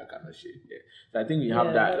blah and that kind of shit. So I think we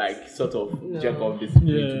have that sort of jerk off discipline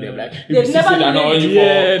to them. Like they've never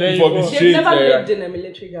lived in a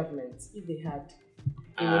military government. If they had,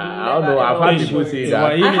 I don't know. I've heard people say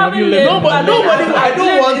that. Nobody.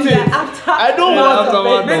 I don't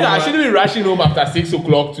want. I shouldn't be rushing home after 6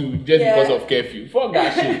 o'clock because of curfew. Fuck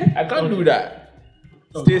that shit. I can't do that.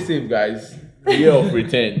 Stay safe, guys. Year of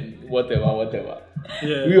return. Whatever.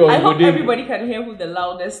 I hope everybody can hear who the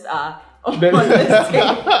loudest are on this thing.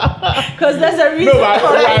 Because there's a reason for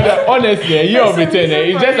it. Honestly, a year of return,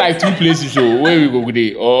 it's just like 2 places where we go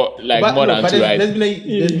today, or more than 2, right?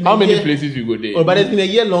 How many places we go there? But there's been a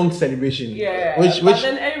year-long celebration. But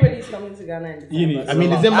then everybody's coming to Ghana in December.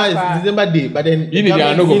 December is December day, but then you need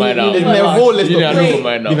to know mind now. There's been a whole list of things.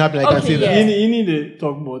 I can say that. You need to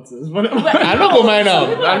talk about this. I don't go mind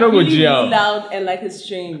now. I don't go GM. Loud and it's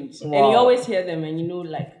strange, and you always hear them, and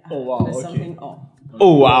there's something off.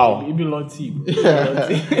 Oh wow! Ibiloti.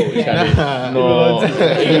 No.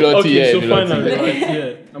 Okay, so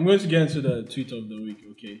finally, I'm going to get into the tweet of the week.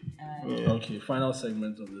 Okay. Okay. Final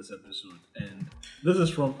segment of this episode, and this is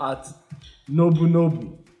from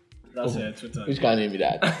 @Nobu. That's her Twitter. Which can't name me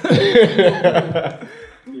that?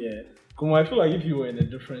 Yeah. Come on, I feel like if you were in a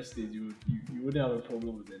different state, you wouldn't have a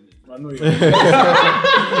problem with the name. I know you.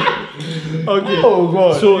 Okay. Oh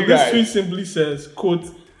God. So this tweet simply says, "Quote,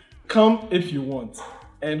 come if you want,"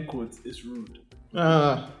 end quote, is rude.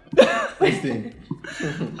 Listen.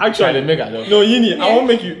 Actually, make no, Yini, I won't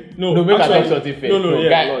make you. No, make something fair. No,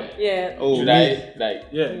 yeah. Oh, should I guys.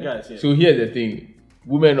 Yeah. So here's the thing: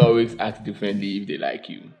 women always act differently if they like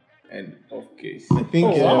you, and of course, I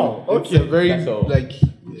think it's a very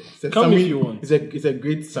it's a come summary, if you want. It's a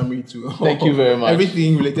great summary too. Thank you very much.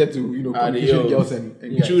 Everything related to communication, girls and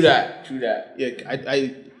guys. True that. Yeah,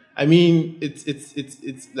 I mean, it's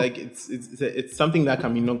something that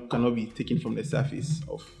cannot be taken from the surface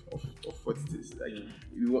of what it is. Like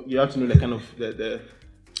you have to know the kind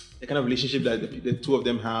of relationship that the two of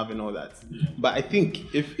them have and all that. Yeah. But I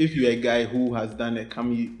think if you're a guy who has done a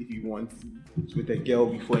come if you want with a girl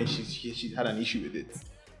before and she had an issue with it,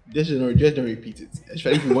 just don't repeat it.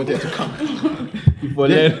 Especially if you want her to come. For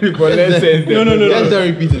less sense. No. Just don't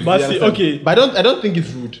repeat it. But see, okay. But I don't think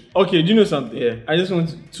it's rude. Okay, do you know something? Yeah. I just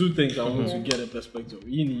want 2 things. I want to get a perspective.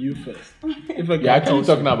 You first. If a guy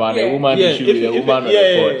talking about a woman issue with a woman on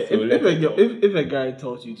the court. If a guy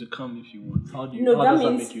tells you to come if you want, how does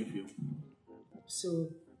that make you feel? So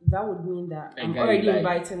that would mean that I'm already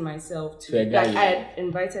inviting myself to. Like I had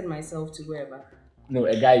invited myself to wherever. No,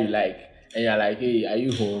 a guy you like, and you're like, hey, are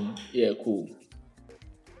you home? Yeah, cool.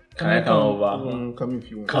 Can I come over? Come if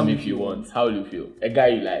you want. Come if you want. How will you feel? A guy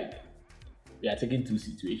you like. We are taking two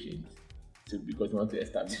situations because we want to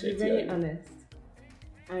establish. To be very honest,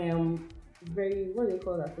 I am very. What do you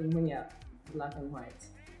call that thing when you're black and white?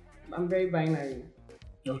 I'm very binary.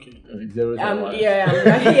 Okay. Zero to one. I'm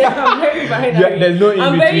very binary. There's no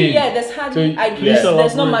in between. There's hardly.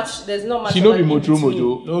 There's not much. There's not much. She no be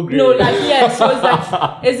mojo. No, like yes. So it's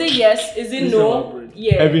like, is it yes? Is it no?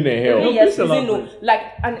 Yeah. Heaven and hell. Yes. Is it no?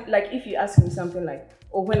 Like if you ask me something like,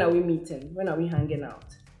 oh, when are we meeting? When are we hanging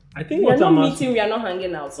out? I think we are not meeting. We are not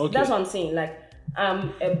hanging out. Okay. That's what I'm saying. Like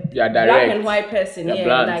I'm a black and white person.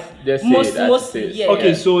 Like most. Yeah.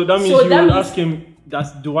 Okay, so that means you would ask him.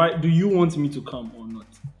 Do you want me to come or not?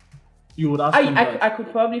 You would ask him that. I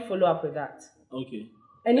could probably follow up with that. Okay.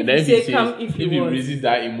 And if you say come if you want. If you resist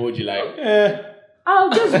that emoji like, I'll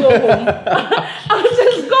just go home. I'll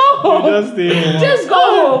just go home. You just stay home. Just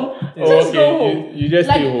go home. Just go home. You just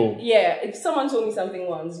stay home. Yeah. If someone told me something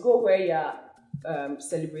once, go where you're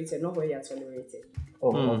celebrated, not where you're tolerated.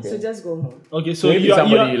 Okay. So just go home. Okay. So if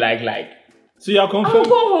somebody you like. So you're confirmed. I'll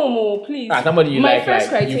go home, please. Somebody you my first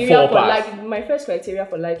criteria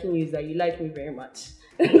for liking you is that you like me very much.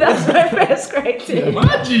 That's my first criteria.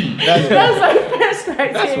 Imagine. That's my first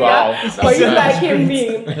criteria. That's wow. For you liking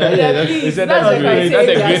me. Please, that's great. That's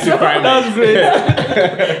a great requirement. That's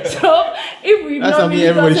great. So if we've that's not something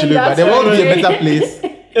everybody should look at. There won't be a better place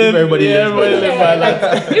if everybody if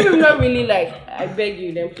I'm not really like, I beg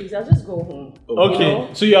you, then please, I'll just go home. Okay, you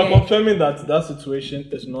know? So you are confirming that situation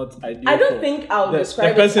is not ideal. I don't think I'll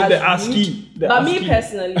describe the person it as rude, but me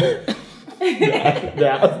personally. The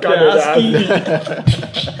ASCII.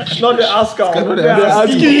 Not the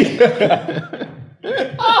ASCII. The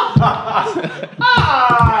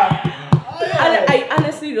I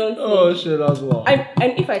honestly don't think. Oh shit, that's wow.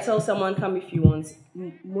 And if I tell someone come if you want,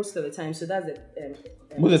 most of the time, so that's it.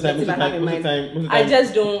 Most of the time, I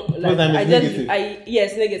just don't like. Negative.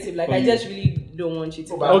 Negative. Like I just really don't want you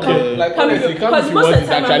to. Okay. Because most of the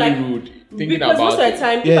time I'm like rude. Because most of the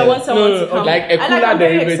time, if I want someone to come, like a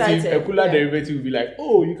cooler derivative will be like,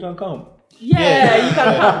 oh, you can come. Yeah, you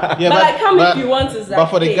can come. But like come if you want is like. But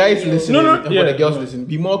for the guys listening, and for the girls listening,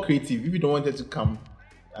 be more creative. If you don't want her to come.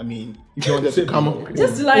 I mean, if you want them to come,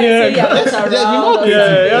 just like say you're not around. Be more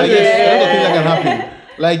creative. Like there's a lot of things that can happen.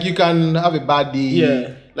 Like you can have a bad day.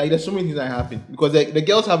 Yeah. Like there's so many things that happen because the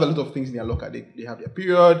girls have a lot of things in their locker. They have their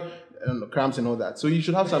period, cramps and all that. So you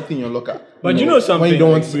should have something in your locker. But you know something. When you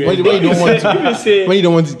don't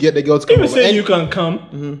want to get the girls to come. If you say you can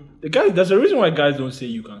come, the guys. There's a reason why guys don't say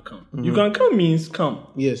you can come. You can come means come.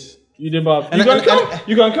 Yes. You can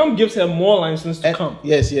come gives her more license to come.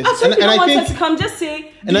 Yes. So if you don't want her to come, just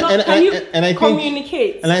say, can you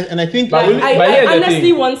communicate? And I think I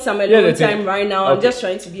honestly want some alone time right now. Okay. I'm just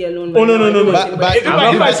trying to be alone. Oh, no. But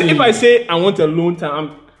if I say I want alone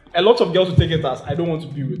time, a lot of girls will take it as I don't want to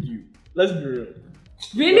be with you. Let's be real.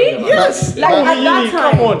 Really? Yes. Like at that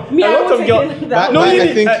time. Come on. Me, a lot of girls.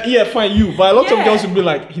 Fine, you. But a lot of girls will be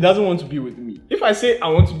like, he doesn't want to be with me. If I say I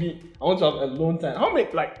want to have alone time, how many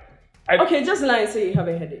okay, just lie and say you have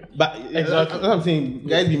a headache. But exactly. What I'm saying,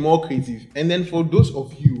 guys, be more creative. And then for those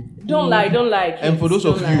of you, don't lie. And for those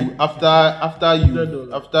of you, after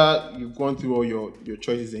you've gone through all your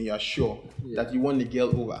choices and you are sure that you want the girl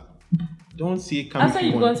over, don't say come after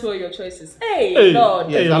you've gone through all your choices. Hey Lord.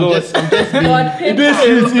 Yes, I'm just being.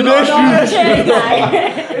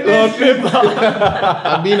 Lord paper.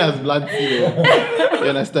 I'm being as blunt here. You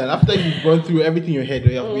understand? After you've gone through everything in your head,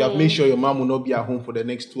 you have made sure your mom will not be at home for the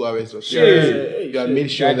next 2 hours or 3 hours. You have made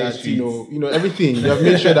sure that you know everything. You have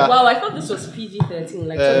made sure that. Wow, I thought this was PG-13,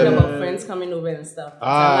 like talking about friends coming over and stuff.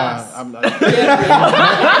 I'm not.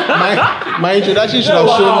 My introduction should have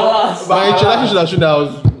shown. My introduction should have shown that I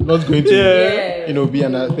was not going to, be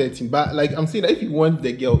under 13. But like I'm saying, that if you want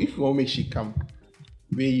the girl, if you want to make she come,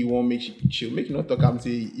 where you want make she chill, make you not talk and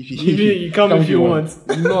say if you come if you want.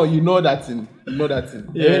 You know that thing.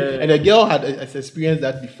 Yeah. And the girl had experienced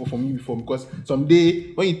that before because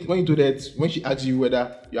someday when you do that, when she asks you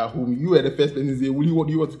whether you are home, you were the first person to say, do you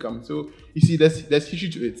want to come? So you see, there's issue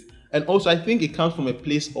to it. And also I think it comes from a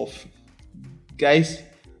place of guys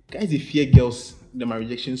they fear girls, my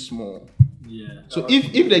rejection small. Yeah. So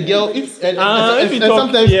if the girl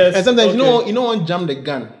sometimes you know one jam the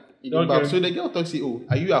gun. Okay. So the girl talks, say, "Oh,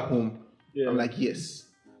 are you at home?" Yeah. I'm like, "Yes."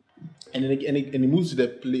 And then he moves to the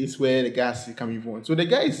place where the guy has to come if you want. So the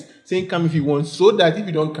guy is saying, "Come if you want," so that if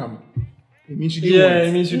you don't come, it means you didn't want.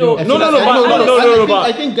 It means you don't. No.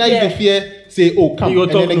 I think guys they fear say, "Oh, come."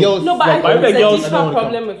 And then the girls, no, but I think there's a deeper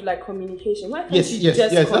problem with like communication. Why can't you just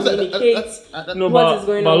communicate what is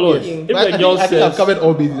going on with you? If the girl I think says, I've covered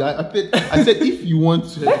all bases. I said if you want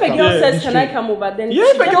to. If a girl says, "Can I come over?" Then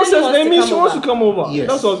if a girl says, "That means she wants to come over." Yes.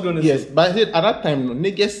 That's what I was gonna say. Yes, but I said at that time,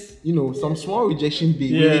 niggas, some small rejection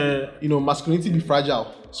day. Masculinity be fragile.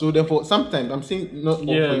 So therefore, sometimes I'm saying not all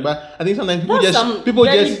for you, but I think sometimes people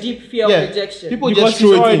just deep fear of rejection. People just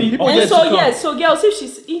throw it in. So girls,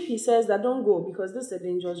 if he says that, don't go because this is a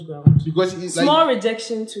dangerous ground. Because it's small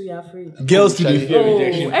rejection too, you're afraid. Girls to the fear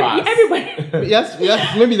rejection. Everybody. Yes,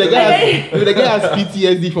 maybe the guy has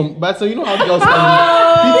PTSD from. But so you know how girls can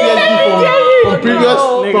PTSD from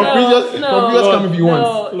previous come if you want.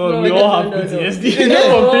 We all have PTSD.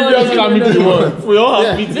 From previous come if you want. We all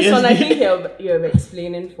have PTSD. This one, I think you're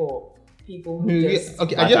explaining for people who just...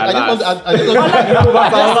 Okay, I just want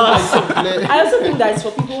I also think that it's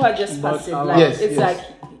for people who are just passive. Like,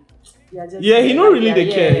 he don't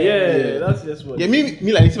really care. Yeah, that's just what... Yeah,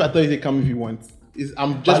 me like this, if I thought you say come if you want.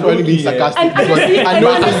 I'm just probably being sarcastic because I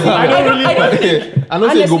know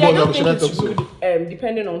it's rude,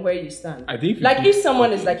 depending on where you stand. I think like if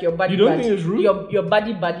someone is like your buddy, you don't think it's rude? Your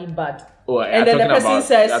buddy bad. Oh, and then the person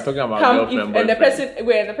says come if, and the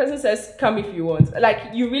person says come if you want.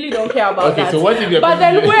 Like you really don't care about that. Okay, so what if but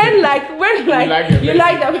then when you like the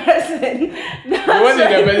person, what if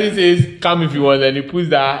the person says come if you want and he puts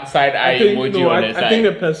that side eye emoji on his side? I think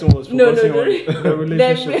the person was focusing on the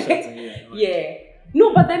relationship setting. Yeah.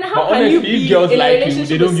 No, but then how can you be girls in a like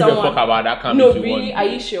relationship you, they don't with give someone? a fuck about that come No, if you really? want. Are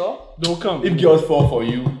you sure? They'll come. If girls fall for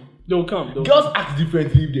you, they'll come. Girls act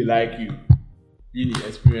differently if they like you. You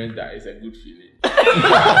experience that, it's a good feeling.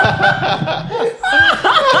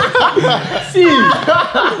 See,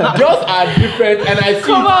 girls are different, and I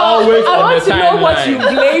see it always on the timeline. I want to know what you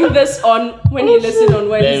blame this on when you listen on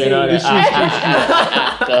Wednesday.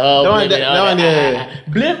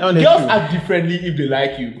 Girls act differently if they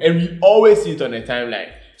like you, and we always see it on the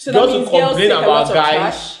timeline. So girls will complain about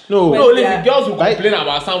guys. Listen, girls will complain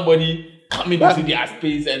about somebody coming into their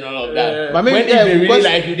space and all of that. But maybe when they really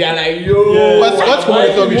like you, they're like, yo. What's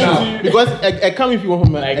going to be true? Because I come if you want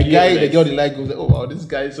from a guy, the girl they like goes, oh wow, this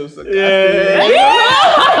guy is so sarcastic.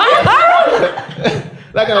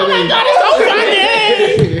 That kind of thing.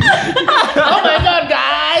 Oh my god,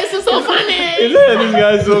 guys, it's so funny. This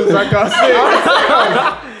guy is so sarcastic.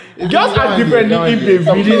 Girls act differently if they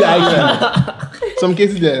really like you. Some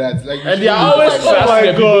cases they're that. Like, and they are always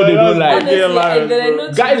trusting people they don't like.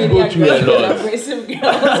 Guys go through a lot.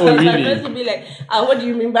 Oh, really? To be like, what do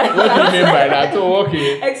you mean by that? What do you mean by that? Oh,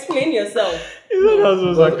 okay. Explain yourself.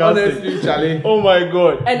 So sarcastic. Honestly, Charlie. Oh my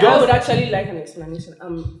god. And I would actually like an explanation.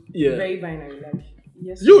 I'm very binary. Like,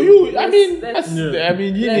 yes. I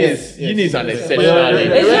mean, Yini is an exception. You're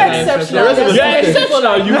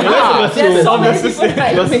exceptional. You are.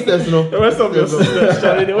 The rest of your sisters,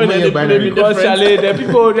 Charlie, when they play me because Charlie, the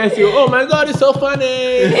people just say, "Oh my God, it's so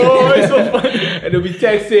funny! Oh, it's so funny!" And they'll be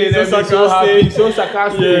texting, so sarcastic, so happy, so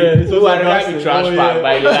sarcastic. Yeah, so sarcastic. Trash bag,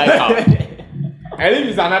 but you like how. And if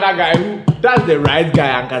it's another guy that's the right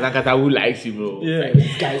guy and Kata who likes you, bro. Yeah. Like,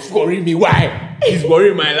 this guy is worrying me. Why? He's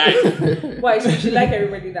worrying my life. Why? So she like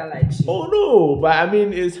everybody that likes you? Oh no, but I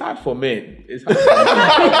mean, it's hard for men. It's hard for men. No,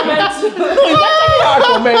 it's actually hard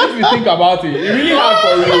for men if you think about it. It's really hard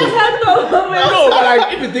for you. No, but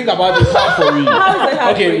like if you think about it, it's hard for me. How is it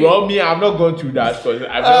hard for you? Well, me, I'm not going through that because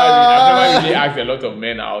I've never really asked a lot of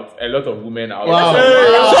men out, a lot of women out. Wow.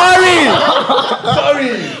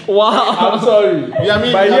 Sorry. Wow. I'm sorry. Yeah, I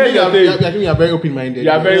mean, you're very open-minded.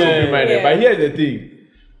 You're very open-minded. Yeah. But here's the thing.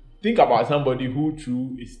 Think about somebody who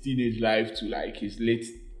through his teenage life to like his late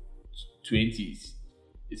 20s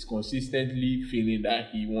is consistently feeling that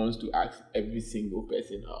he wants to ask every single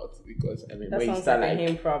person out because I mean that when sounds you start like a like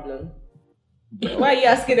him problem. Why are you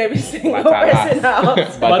asking every single person out?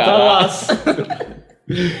 But alas.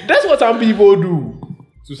 That's what some people do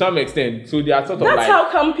to some extent. So they are sort of that's like how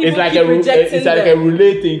come people it's like keep rejecting it's like them. a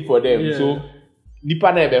relay thing for them. Yeah. So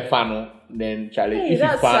nipa na ebe fan then Charlie if you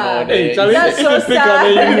fan then Charlie that's if so you pick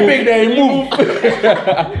sad. then you move.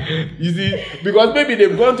 You see, because maybe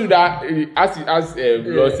they've gone through that as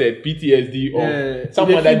Lord said PTSD or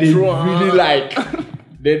someone that they really like.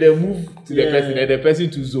 Then they move to the person, and the person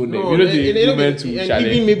to zone them.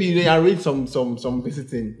 Even maybe they arrange some visiting,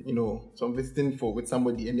 some visiting with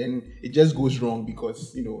somebody, and then it just goes wrong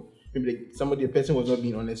because maybe the person was not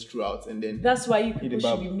being honest throughout, and then that's why you people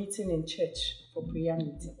should be meeting in church for prayer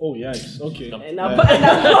meeting. Oh yes, okay. So I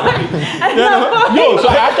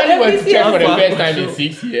actually went to church for the first time in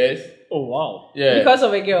 6 years. Oh wow! Yeah, because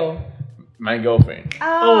of a girl. My girlfriend.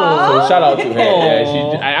 Oh, so shout out to her.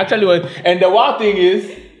 Yeah, I actually went, and the wild thing is,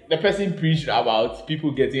 the person preached about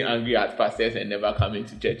people getting angry at pastors and never coming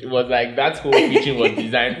to church. It was like that whole preaching was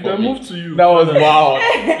designed for me. Move to you. That was wow.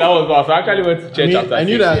 That was wow. So I actually went to church after I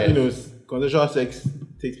knew 6 that years. consensual sex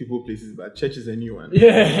takes people places, but church is a new one.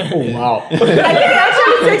 Yeah. Oh wow. I think it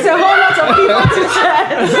actually takes a whole lot of people to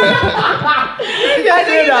church. I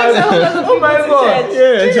think it takes a whole lot of people to church.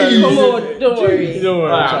 Yeah, Come on, don't worry. Don't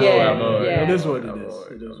worry. Yeah. It is what it is.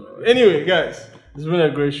 Anyway, guys, it's been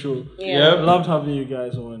a great show. Yeah. Loved having you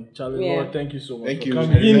guys on. Charlie, Lord, thank you so much. Thank you.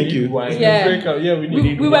 Coming. Thank you. Yeah.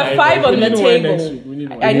 We were 5 on the table.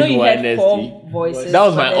 table. I know you wine heard next 4 week. voices. That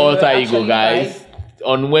was my but there were alter ego, actually guys. 5.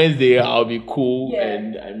 On Wednesday, I'll be cool. Yeah.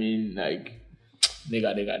 And I mean, like,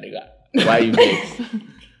 nigga. Why you guys?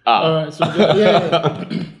 Alright, so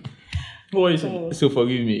what are you saying? So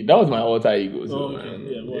forgive me. That was my alter ego. So,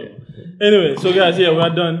 Okay. Anyway, so guys, we're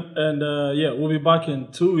done. And we'll be back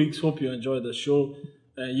in 2 weeks. Hope you enjoyed the show.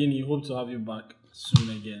 Yini, hope to have you back soon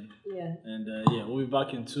again. Yeah. And we'll be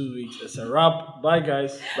back in 2 weeks. It's a wrap. Bye,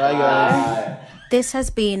 guys. Bye, guys. This has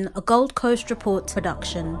been a Gold Coast Report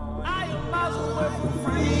production. I am miles away from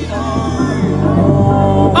freedom.